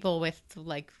and people with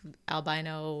like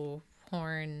albino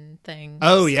horn things.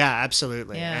 Oh yeah,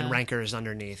 absolutely, Yeah. and rankers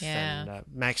underneath, Yeah. and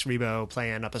Max Rebo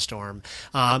playing up a storm.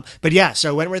 But yeah,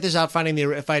 so Wentworth is out fighting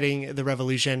the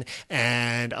revolution,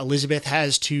 and Elizabeth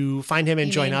has to find him and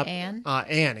You join mean up. Anne?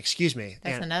 Anne, excuse me.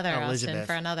 That's Anne- another Austin Elizabeth.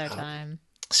 for another time.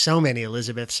 So many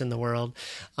Elizabeths in the world.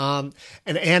 And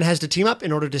Anne has to team up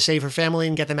in order to save her family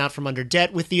and get them out from under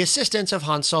debt with the assistance of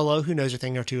Han Solo, who knows a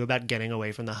thing or two about getting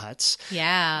away from the Hutts.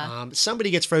 Yeah.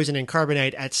 Somebody gets frozen in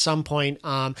carbonite at some point.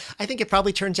 I think it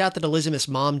probably turns out that Elizabeth's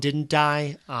mom didn't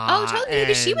die. Oh, totally.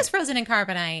 Maybe she and- was frozen in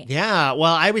carbonite. Yeah,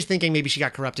 well, I was thinking maybe she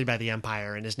got corrupted by the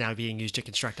Empire and is now being used to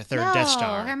construct a third No, Death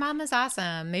Star. her mom is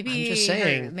awesome. Maybe I'm just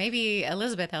saying. maybe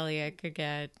Elizabeth Elliot could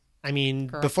get. I mean,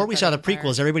 Corrupted before we by saw the the Empire.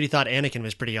 prequels, everybody thought Anakin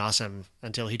was pretty awesome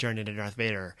until he turned into Darth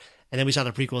Vader. And then we saw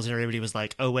the prequels and everybody was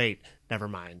like, oh, wait, never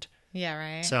mind. Yeah,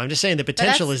 right. So I'm just saying the But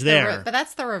potential that's is there. but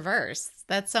that's the reverse.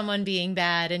 That's someone being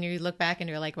bad, and you look back and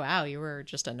you're like, "Wow, you were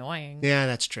just annoying." Yeah,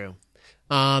 that's true.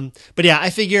 But yeah, I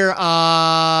figure,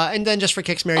 and then just for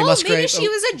kicks, Mary Oh, Musgrave. maybe she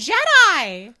was a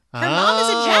Jedi. Her mom is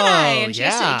a Jedi, and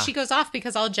yeah. she goes off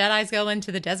because all Jedis go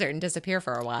into the desert and disappear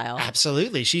for a while.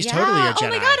 Absolutely. She's Yeah. totally a Jedi. Oh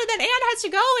my god! And then Anne has to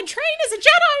go and train as a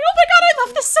Jedi. Oh my god! I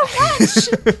love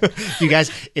this so much. You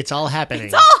guys, it's all happening.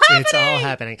 It's all happening. It's all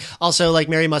happening. Also, like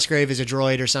Mary Musgrave is a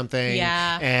droid or something.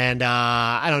 Yeah. And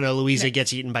I don't know, Louisa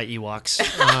gets eaten by Ewoks.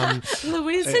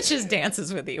 Louisa just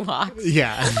dances with Ewoks.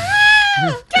 Yeah.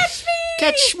 Ah, catch me!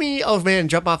 Catch me. Oh man,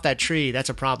 jump off that tree. That's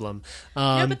a problem.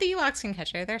 No, but the Ewoks can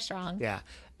catch her. They're strong. Yeah.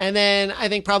 And then I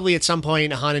think probably at some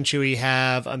point Han and Chewie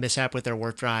have a mishap with their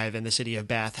warp drive, and the city of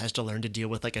Bath has to learn to deal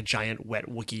with like a giant wet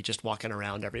Wookiee just walking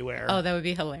around everywhere. Oh, that would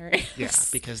be hilarious. Yeah,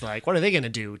 because like, what are they going to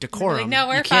do? Decorum. Like, no,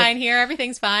 we're You can't- fine here.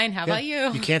 Everything's fine. How about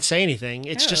you? You can't say anything.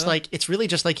 It's just No. like it's really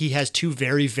just like he has two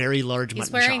very very large He's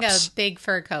mutton wearing chops. a big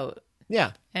fur coat,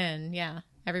 Yeah, and yeah,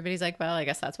 everybody's like, "Well, I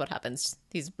guess that's what happens."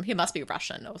 He must be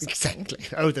Russian or something. exactly.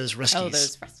 Oh, those Ruskies. Oh,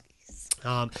 those Ruskies.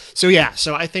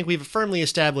 So I think we've firmly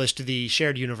established the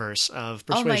shared universe of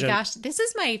Oh persuasion. my gosh, this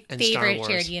is my and Star favorite Wars.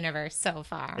 shared universe so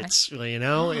far. It's really,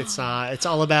 it's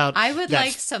all about. I would that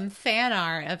like some fan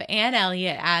art of Anne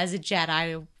Elliot as a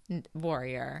Jedi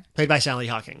warrior. played by Sally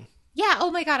Hawking. Yeah. Oh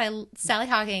my god, Sally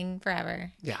Hawking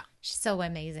forever. Yeah, She's so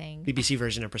amazing. BBC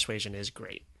version of Persuasion is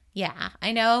great. Yeah,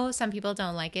 I know some people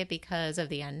don't like it because of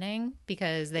the ending,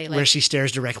 because they like Where she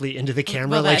stares directly into the camera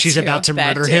well, like that she's too, about to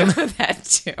that murder too, him. That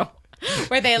too.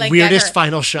 Where they like Weirdest get her,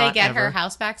 final shot they get ever. her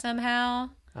house back somehow,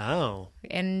 Oh.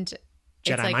 and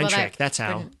Jedi it's like, mind well, trick. That's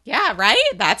how. Yeah, right.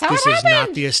 That's how This it is happened.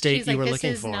 not the estate She's you like, were this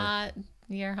looking is for. not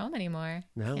your home anymore.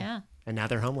 No. Yeah. And now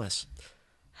they're homeless.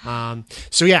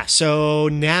 So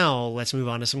now let's move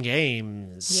on to some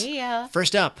games. Yeah.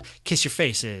 First up, Kiss Your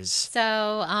Faces.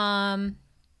 So,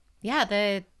 yeah,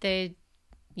 the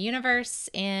universe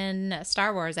in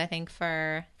Star Wars, I think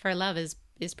for Love is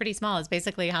pretty small. It's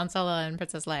basically Han Solo and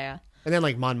Princess Leia. And then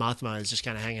like Mon Mothma is just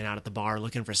kind of hanging out at the bar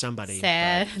looking for somebody.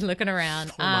 Sad, looking around.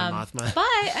 Poor Mon Mothma.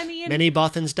 But I mean, Many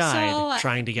Bothans died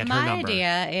trying to get her number. My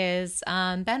idea is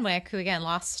Benwick, who again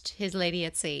lost his lady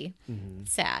at sea. Mm-hmm.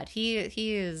 Sad. He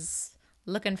is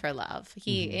looking for love.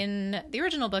 He in the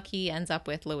original book he ends up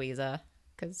with Louisa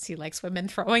because he likes women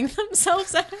throwing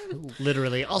themselves at him.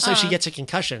 Literally. Also, she gets a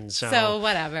concussion, So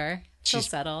whatever. She'll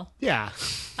She's- settle. yeah.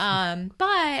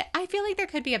 But I feel like there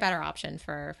could be a better option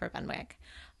for Benwick.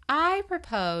 I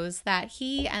propose that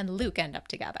he and Luke end up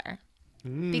together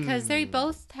because they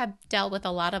both have dealt with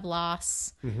a lot of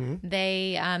loss. Mm-hmm.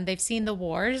 They've seen the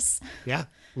wars. Yeah.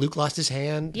 Luke lost his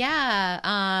hand.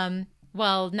 Yeah.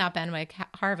 Well, not Benwick.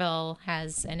 Harville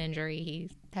has an injury. He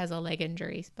has a leg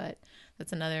injury, but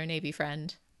that's another Navy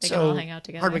friend. They can all hang out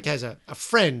together. Hardwick has a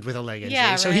friend with a leg injury,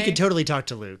 Yeah, so he right. could totally talk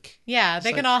to Luke. Yeah,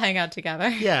 they can all hang out together.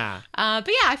 Yeah. But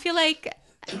yeah, I feel like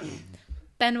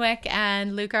Benwick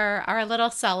and Luke are a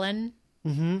little sullen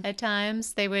at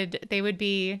times. They would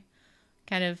be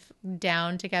kind of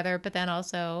down together, but then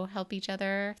also help each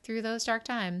other through those dark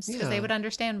times because they Yeah. would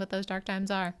understand what those dark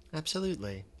times are.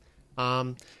 Absolutely.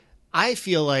 I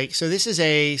feel like this is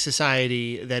a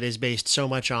society that is based so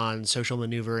much on social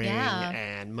maneuvering Yeah.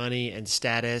 and money and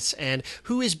status, and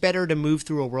who is better to move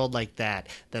through a world like that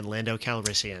than Lando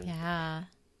Calrissian? Yeah.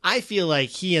 I feel like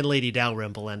he and Lady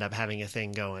Dalrymple end up having a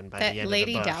thing going by That the end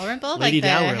Lady of the book. Dalrymple, Lady like the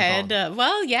Dalrymple. head.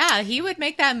 Well, yeah, he would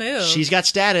make that move. She's got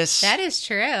status. That is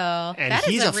true. And that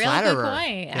he's is a a real good flatterer,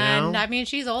 point. you And know? I mean,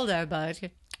 she's older, but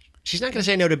She's not going to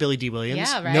say no to Billy D. Williams.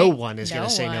 Yeah, right. No one is going No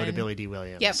to say no to one. Billy D.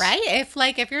 Williams. yeah, right.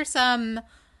 If you're some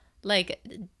like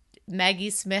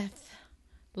Maggie Smith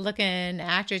looking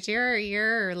actress,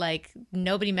 you're like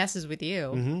nobody messes with you.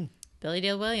 Mm-hmm. Billy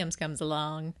Dale Williams comes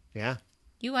along. Yeah.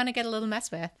 You want to get a little mess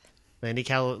with. Lando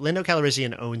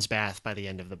Calrissian owns Bath by the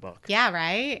end of the book. Yeah,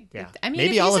 right. Yeah. I mean,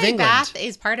 Maybe if all you of say England. Bath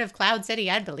is part of Cloud City,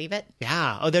 I'd believe it.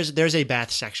 Yeah. Oh, there's a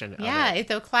Bath section. Yeah, Of it. if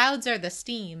the clouds are the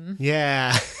steam.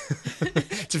 Yeah.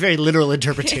 It's a very literal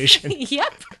interpretation.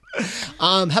 Yep.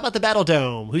 How about the Battle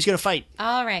Dome? Who's going to fight?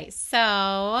 All right.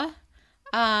 So,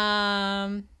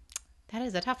 that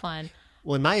is a tough one.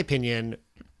 Well, in my opinion,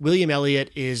 William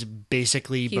Elliot is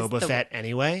basically He's Boba the- Fett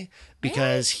anyway,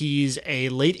 because he's a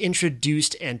late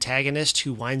introduced antagonist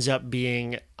who winds up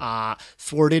being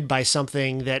thwarted by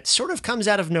something that sort of comes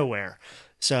out of nowhere.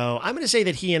 So I'm going to say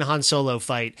that he and Han Solo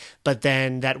fight, but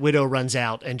then that widow runs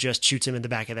out and just shoots him in the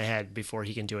back of the head before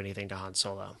he can do anything to Han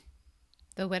Solo.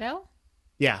 The widow?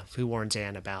 Yeah, who warns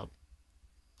Anne about.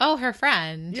 Oh, her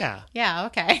friend. Yeah. Yeah,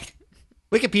 okay.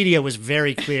 Wikipedia was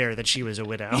very clear that she was a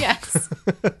widow. Yes.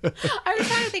 I was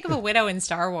trying to think of a widow in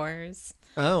Star Wars.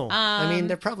 Oh, I mean,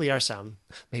 there probably are some.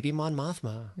 Maybe Mon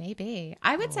Mothma. Maybe.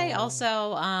 I would say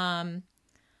also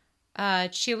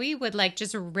Chewie would like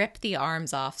just rip the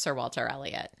arms off Sir Walter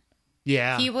Elliot.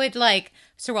 Yeah. He would like,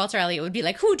 Sir Walter Elliot would be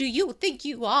like, who do you think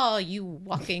you are, you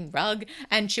walking rug?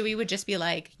 And Chewie would just be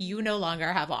like, you no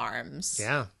longer have arms.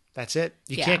 Yeah, that's it.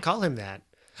 You Yeah. can't call him that.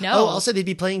 No. Oh, also they'd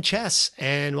be playing chess,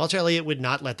 and Walter Elliot would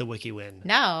not let the Wookiee win.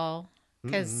 No.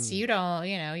 Because you don't,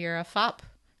 you're a fop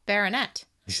baronet.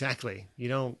 Exactly. You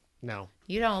don't know.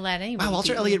 You don't let anybody. Wow, Walter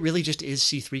beat you. Elliot really just is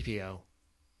C-3PO.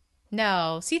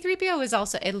 No. C3PO is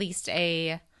also at least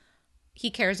he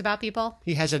cares about people.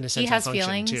 He has an essential has function,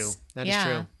 feelings. too. That is Yeah.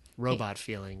 true. Robot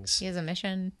feelings. He has a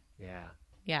mission. Yeah.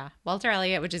 Yeah. Walter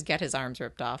Elliot would just get his arms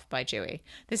ripped off by Chewie.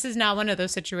 This is not one of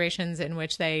those situations in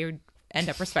which they end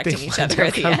up respecting each other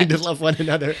at the coming end. to love one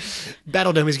another.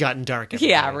 Battle Dome has gotten dark.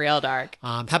 Yeah, everybody. real dark.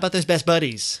 How about those best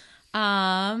buddies?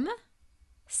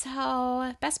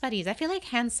 So best buddies. I feel like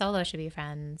Han Solo should be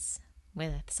friends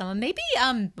with someone. Maybe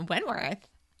Wentworth.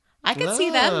 I could see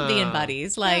them being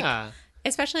buddies. Like yeah.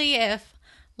 especially if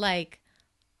like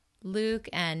Luke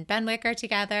and Benwick are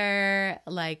together,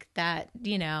 like that,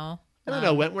 I don't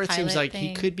know. Wentworth seems pilot like he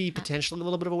thing. could be potentially a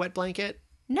little bit of a wet blanket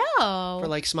No. for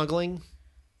like smuggling.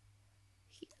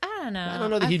 I don't know. I don't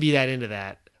know that he'd be that into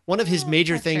that. One of his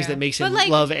major that's things true. that makes But, him like,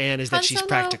 love Anne is that Han she's Solo-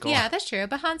 practical. Yeah, that's true.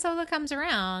 But Han Solo comes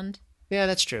around. Yeah,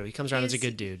 that's true. He comes around as a He's-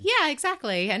 good dude. Yeah,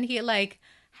 exactly. And he like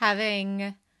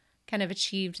having kind of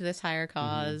achieved this higher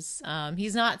cause.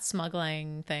 He's not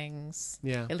smuggling things.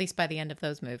 Yeah. At least by the end of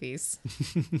those movies.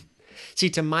 See,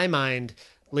 to my mind,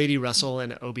 Lady Russell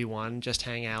and Obi-Wan just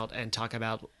hang out and talk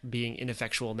about being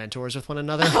ineffectual mentors with one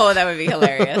another. Oh, that would be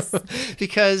hilarious.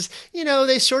 Because, you know,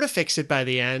 they sort of fix it by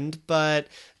the end, but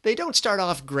they don't start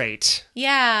off great.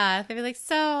 Yeah. They'd be like,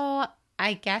 so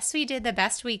I guess we did the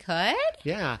best we could.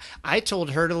 Yeah. I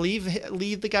told her to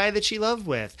leave the guy that she loved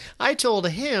with. I told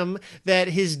him that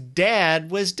his dad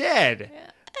was dead.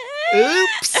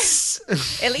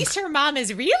 Oops. At least her mom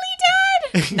is really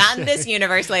dead. Not in this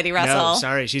universe, Lady Russell. No,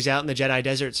 sorry. She's out in the Jedi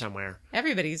desert somewhere.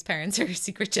 Everybody's parents are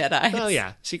secret Jedi. Oh,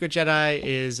 yeah. Secret Jedi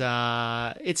is,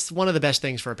 it's one of the best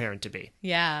things for a parent to be.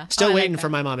 Yeah. Still waiting for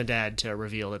my mom and dad to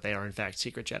reveal that they are, in fact,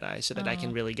 secret Jedi so that I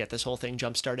can really get this whole thing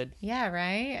jump-started. Yeah,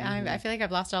 right? I feel like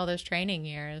I've lost all those training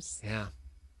years. Yeah.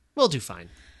 We'll do fine.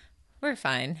 We're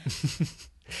fine.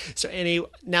 So, Annie,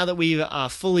 now that we've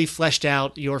fully fleshed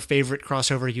out your favorite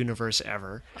crossover universe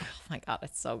ever, Oh my God,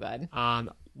 it's so good.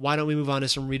 why don't we move on to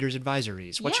some readers'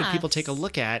 advisories? What should people Yes. take a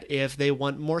look at if they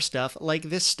want more stuff like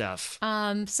this stuff?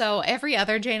 So every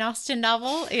other Jane Austen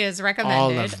novel is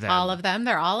recommended. All of them.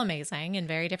 They're all amazing in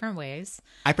very different ways.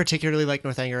 I particularly like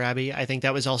Northanger Abbey. I think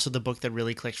that was also the book that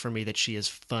really clicked for me that she is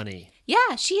funny.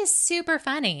 Yeah, she is super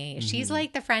funny. Mm-hmm. She's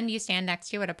like the friend you stand next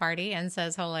to at a party and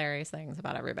says hilarious things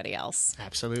about everybody else.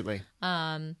 Absolutely.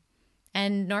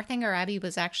 And Northanger Abbey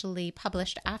was actually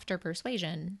published after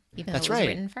Persuasion, even That's though it was right.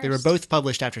 written first. They were both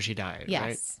published after she died, Yes.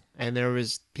 right? And there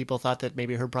was people thought that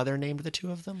maybe her brother named the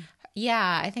two of them.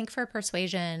 Yeah, I think for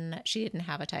Persuasion, she didn't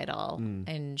have a title, Hmm.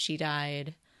 and she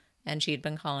died, and she'd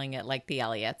been calling it like the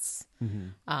Elliots. Mm-hmm.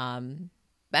 And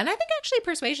I think actually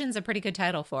Persuasion's a pretty good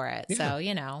title for it. Yeah. So,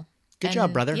 you know. Good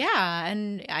job, brother. Yeah,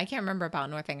 and I can't remember about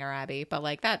Northanger Abbey, but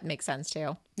like that makes sense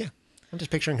too. Yeah. I'm just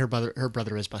picturing her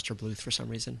brother as Buster Bluth for some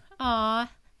reason.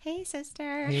 Aw, hey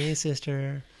sister. Hey,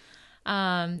 sister.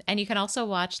 And you can also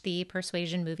watch the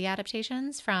Persuasion movie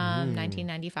adaptations from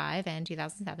 1995 and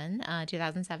 2007.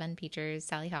 2007 features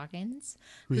Sally Hawkins,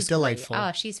 Who's great. delightful.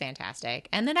 Oh, she's fantastic.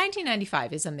 And the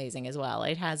 1995 is amazing as well.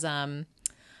 It has was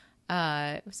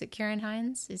it Kieran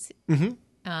Hines? He's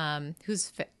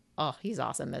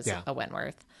awesome as Yeah. a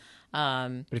Wentworth.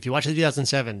 But if you watch the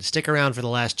 2007, stick around for the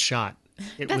last shot.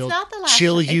 It That's will not the last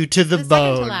chill shot. you It's to the second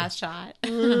bone. to last shot.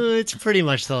 It's pretty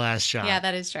much the last shot. Yeah,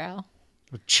 that is true.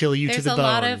 It'll chill you to There's the a bone.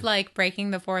 lot of like breaking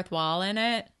the fourth wall in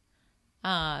it.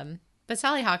 But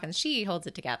Sally Hawkins, she holds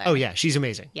it together. Oh yeah, she's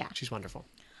amazing. Yeah. She's wonderful.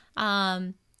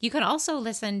 You can also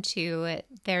listen to,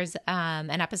 there's an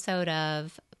episode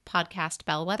of podcast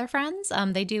Bellwether Friends.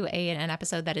 They do an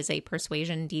episode that is a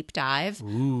Persuasion deep dive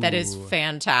that is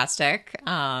fantastic.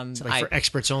 Like for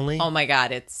experts only. Oh my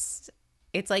God, it's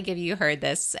like if you heard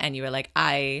this and you were like,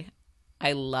 I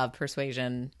love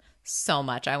Persuasion so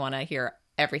much. I want to hear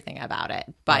everything about it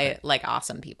by like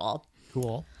awesome people.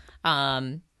 Cool.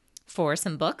 For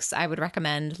some books, I would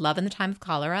recommend Love in the Time of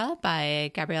Cholera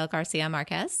by Gabriel Garcia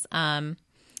Marquez.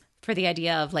 For the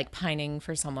idea of like pining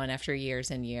for someone after years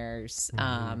and years.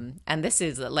 And this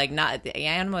is like not,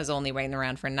 Anne was only waiting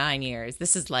around for 9 years.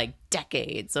 This is like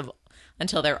decades of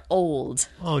until they're old.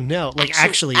 Oh no, like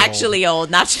actually old. Actually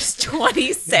old, not just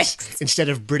 26. Instead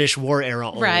of British War era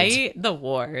old. Right? The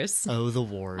wars. Oh, the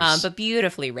wars. But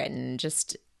beautifully written,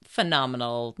 just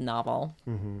phenomenal novel.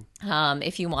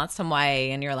 If you want some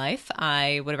YA in your life,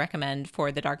 I would recommend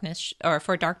For Darkness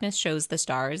Shows the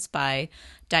Stars by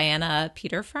Diana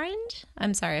Peterfriend.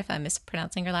 I'm sorry if I'm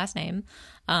mispronouncing her last name.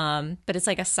 But it's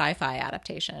like a sci-fi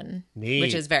adaptation, Neat.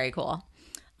 which is very cool.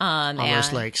 Almost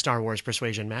and like Star Wars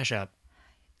Persuasion mashup.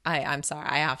 I'm sorry,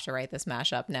 I have to write this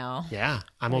mashup now. Yeah,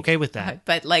 I'm okay with that.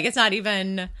 But like, it's not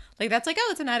even like that's like, oh,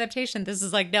 it's an adaptation. This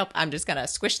is like, nope, I'm just gonna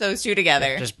squish those two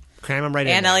together. Just cram them right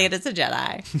in Anne there. Elliot is a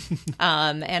Jedi.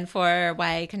 And for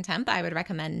YA Contempt, I would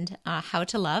recommend How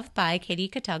to Love by Katie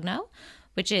Cotugno,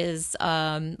 which is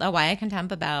a YA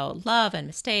Contempt about love and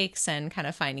mistakes and kind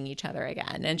of finding each other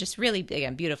again. And just really,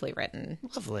 again, beautifully written.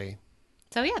 Lovely.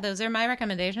 So yeah, those are my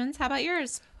recommendations. How about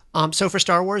yours? So for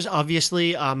Star Wars,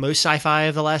 obviously, most sci-fi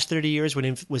of the last 30 years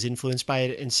was influenced by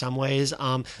it in some ways.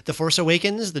 The Force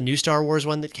Awakens, the new Star Wars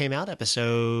one that came out,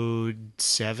 Episode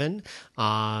 7.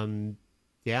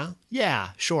 Yeah,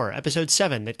 sure. Episode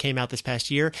 7 that came out this past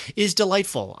year is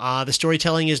delightful. The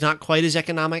storytelling is not quite as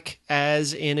economic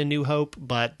as in A New Hope,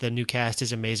 but the new cast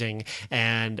is amazing,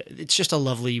 and it's just a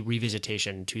lovely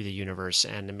revisitation to the universe,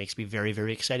 and it makes me very,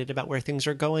 very excited about where things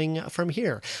are going from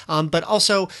here. But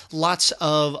also lots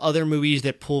of other movies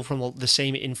that pull from the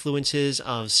same influences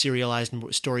of serialized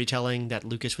storytelling that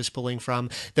Lucas was pulling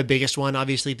from. The biggest one,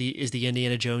 obviously, is the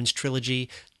Indiana Jones trilogy.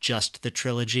 just the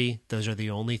trilogy. Those are the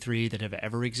only 3 that have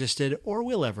ever existed or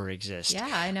will ever exist. Yeah,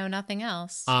 I know nothing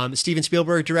else. Steven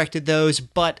Spielberg directed those,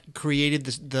 but created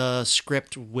the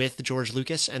script with George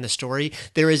Lucas and the story.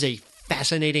 There is a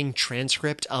fascinating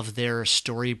transcript of their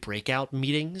story breakout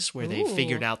meetings where they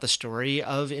figured out the story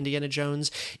of Indiana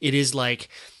Jones. It is like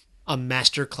a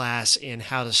masterclass in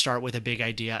how to start with a big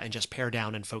idea and just pare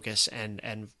down and focus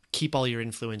and keep all your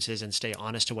influences and stay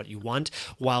honest to what you want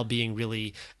while being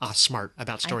really smart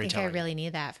about storytelling. I think I really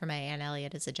need that for my Anne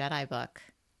Elliot as a Jedi book.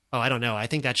 Oh, I don't know. I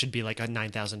think that should be like a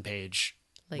 9,000 page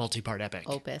multi-part epic.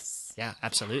 Opus. Yeah,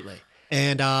 absolutely.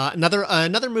 And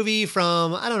another movie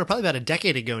from, I don't know, probably about a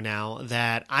decade ago now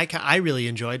that I really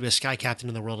enjoyed was Sky Captain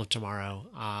in the World of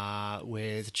Tomorrow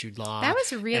with Jude Law. That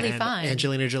was really fun.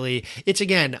 Angelina Jolie. It's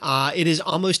again, it is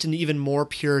almost an even more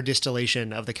pure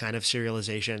distillation of the kind of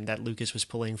serialization that Lucas was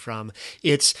pulling from.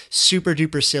 It's super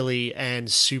duper silly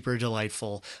and super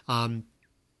delightful.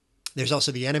 There's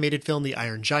also the animated film, The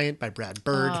Iron Giant by Brad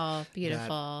Bird. Oh,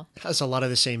 beautiful. Has a lot of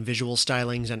the same visual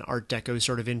stylings and Art Deco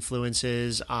sort of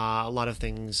influences, a lot of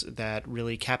things that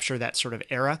really capture that sort of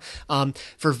era.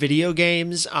 For video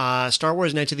games, Star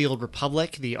Wars Knights of the Old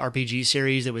Republic, the RPG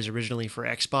series that was originally for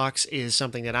Xbox, is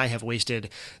something that I have wasted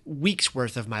weeks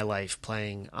worth of my life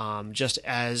playing, just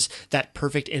as that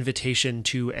perfect invitation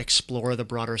to explore the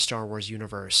broader Star Wars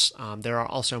universe. There are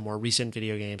also more recent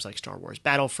video games like Star Wars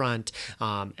Battlefront,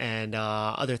 and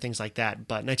other things like that.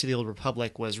 But Knights of the Old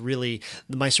Republic was really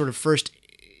my sort of first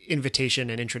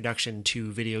invitation and introduction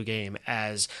to video game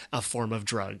as a form of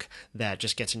drug that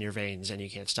just gets in your veins and you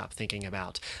can't stop thinking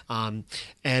about.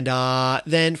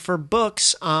 Then for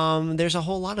books, there's a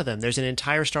whole lot of them. There's an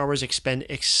entire Star Wars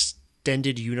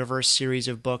extended universe series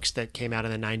of books that came out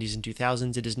in the 90s and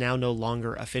 2000s. It is now no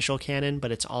longer official canon,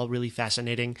 but it's all really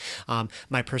fascinating.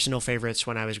 My personal favorites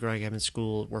when I was growing up in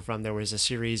school there was a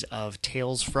series of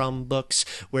Tales from books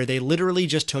where they literally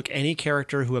just took any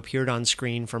character who appeared on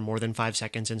screen for more than 5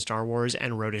 seconds in Star Wars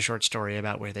and wrote a short story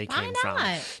about where they came from.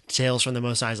 Tales from the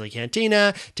Mos Eisley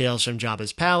Cantina, Tales from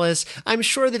Jabba's Palace. I'm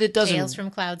sure that it doesn't... Tales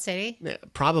from Cloud City?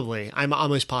 Probably. I'm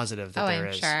almost positive that there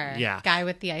is. Sure. Yeah. Guy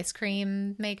with the ice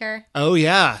cream maker? Oh,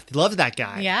 yeah. Love that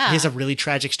guy. Yeah. He has a really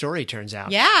tragic story, turns out.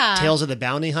 Yeah. Tales of the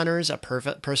Bounty Hunters, a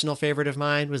personal favorite of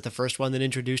mine, was the first one that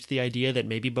introduced the idea that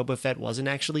maybe Boba Fett wasn't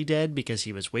actually dead because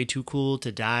he was way too cool to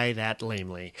die that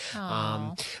lamely.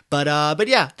 But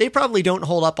yeah, they probably don't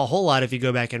hold up a whole lot if you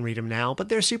go back and read them now, but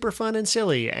they're super fun and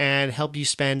silly and help you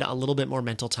spend a little bit more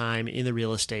mental time in the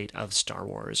real estate of Star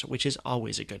Wars, which is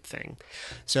always a good thing.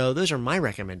 So those are my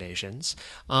recommendations.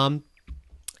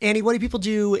 Annie, what do people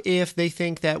do if they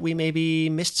think that we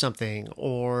maybe missed something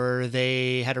or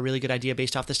they had a really good idea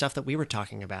based off the stuff that we were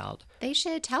talking about? They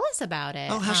should tell us about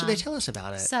it. Oh, how should they tell us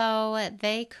about it? So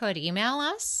they could email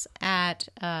us at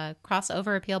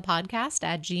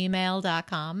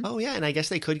crossoverappealpodcast@gmail.com. Oh, yeah. And I guess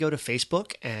they could go to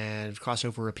Facebook and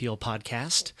Crossover Appeal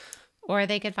Podcast. Or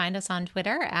they could find us on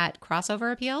Twitter at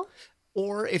Crossover Appeal.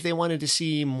 Or if they wanted to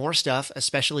see more stuff,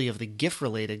 especially of the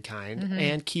GIF-related kind,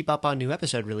 and keep up on new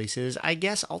episode releases, I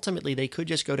guess ultimately they could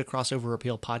just go to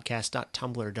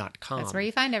crossoverappealpodcast.tumblr.com. That's where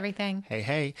you find everything.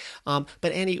 Hey. But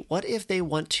Annie, what if they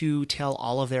want to tell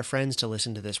all of their friends to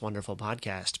listen to this wonderful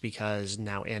podcast because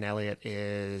now Anne Elliot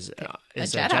is a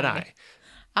Jedi?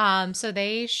 So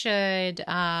they should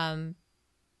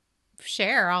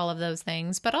share all of those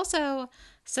things, but also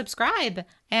subscribe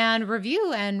and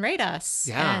review and rate us.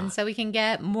 Yeah. And so we can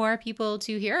get more people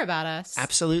to hear about us.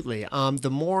 Absolutely.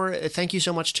 Thank you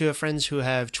so much to friends who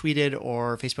have tweeted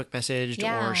or Facebook messaged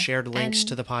or shared links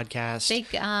to the podcast. Big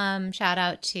shout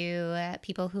out to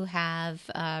people who have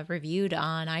reviewed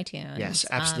on iTunes. Yes,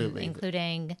 absolutely.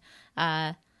 Including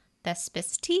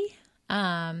Thespiste.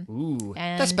 And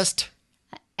Thespist.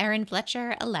 Aaron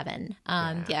Fletcher 11.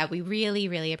 Yeah, we really,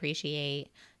 really appreciate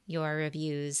your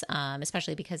reviews,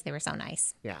 especially because they were so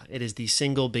nice. Yeah, it is the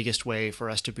single biggest way for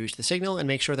us to boost the signal and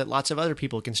make sure that lots of other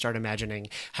people can start imagining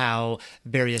how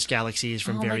various galaxies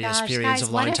from various periods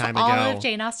of long time ago. All of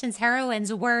Jane Austen's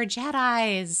heroines were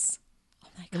Jedis. Oh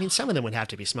my God. I mean, some of them would have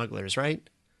to be smugglers, right?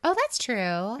 Oh, that's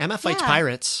true. Emma fights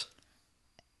pirates.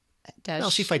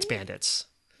 Does she fights bandits.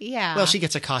 Yeah. Well, she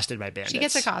gets accosted by bandits. She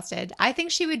gets accosted. I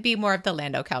think she would be more of the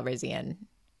Lando Calrissian.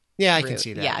 Yeah, I can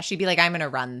see that. Yeah, she'd be like, I'm going to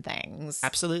run things.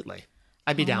 Absolutely.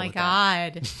 I'd be down with that. Oh my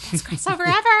God. Best crossover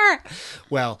ever.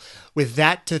 Well, with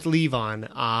that to leave on,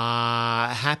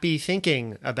 happy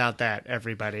thinking about that,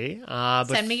 everybody.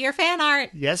 Send me your fan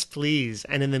art. Yes, please.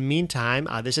 And in the meantime,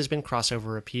 this has been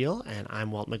Crossover Appeal, and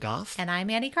I'm Walt McGough. And I'm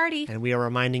Annie Carty. And we are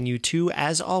reminding you, too,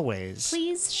 as always,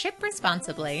 please ship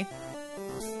responsibly.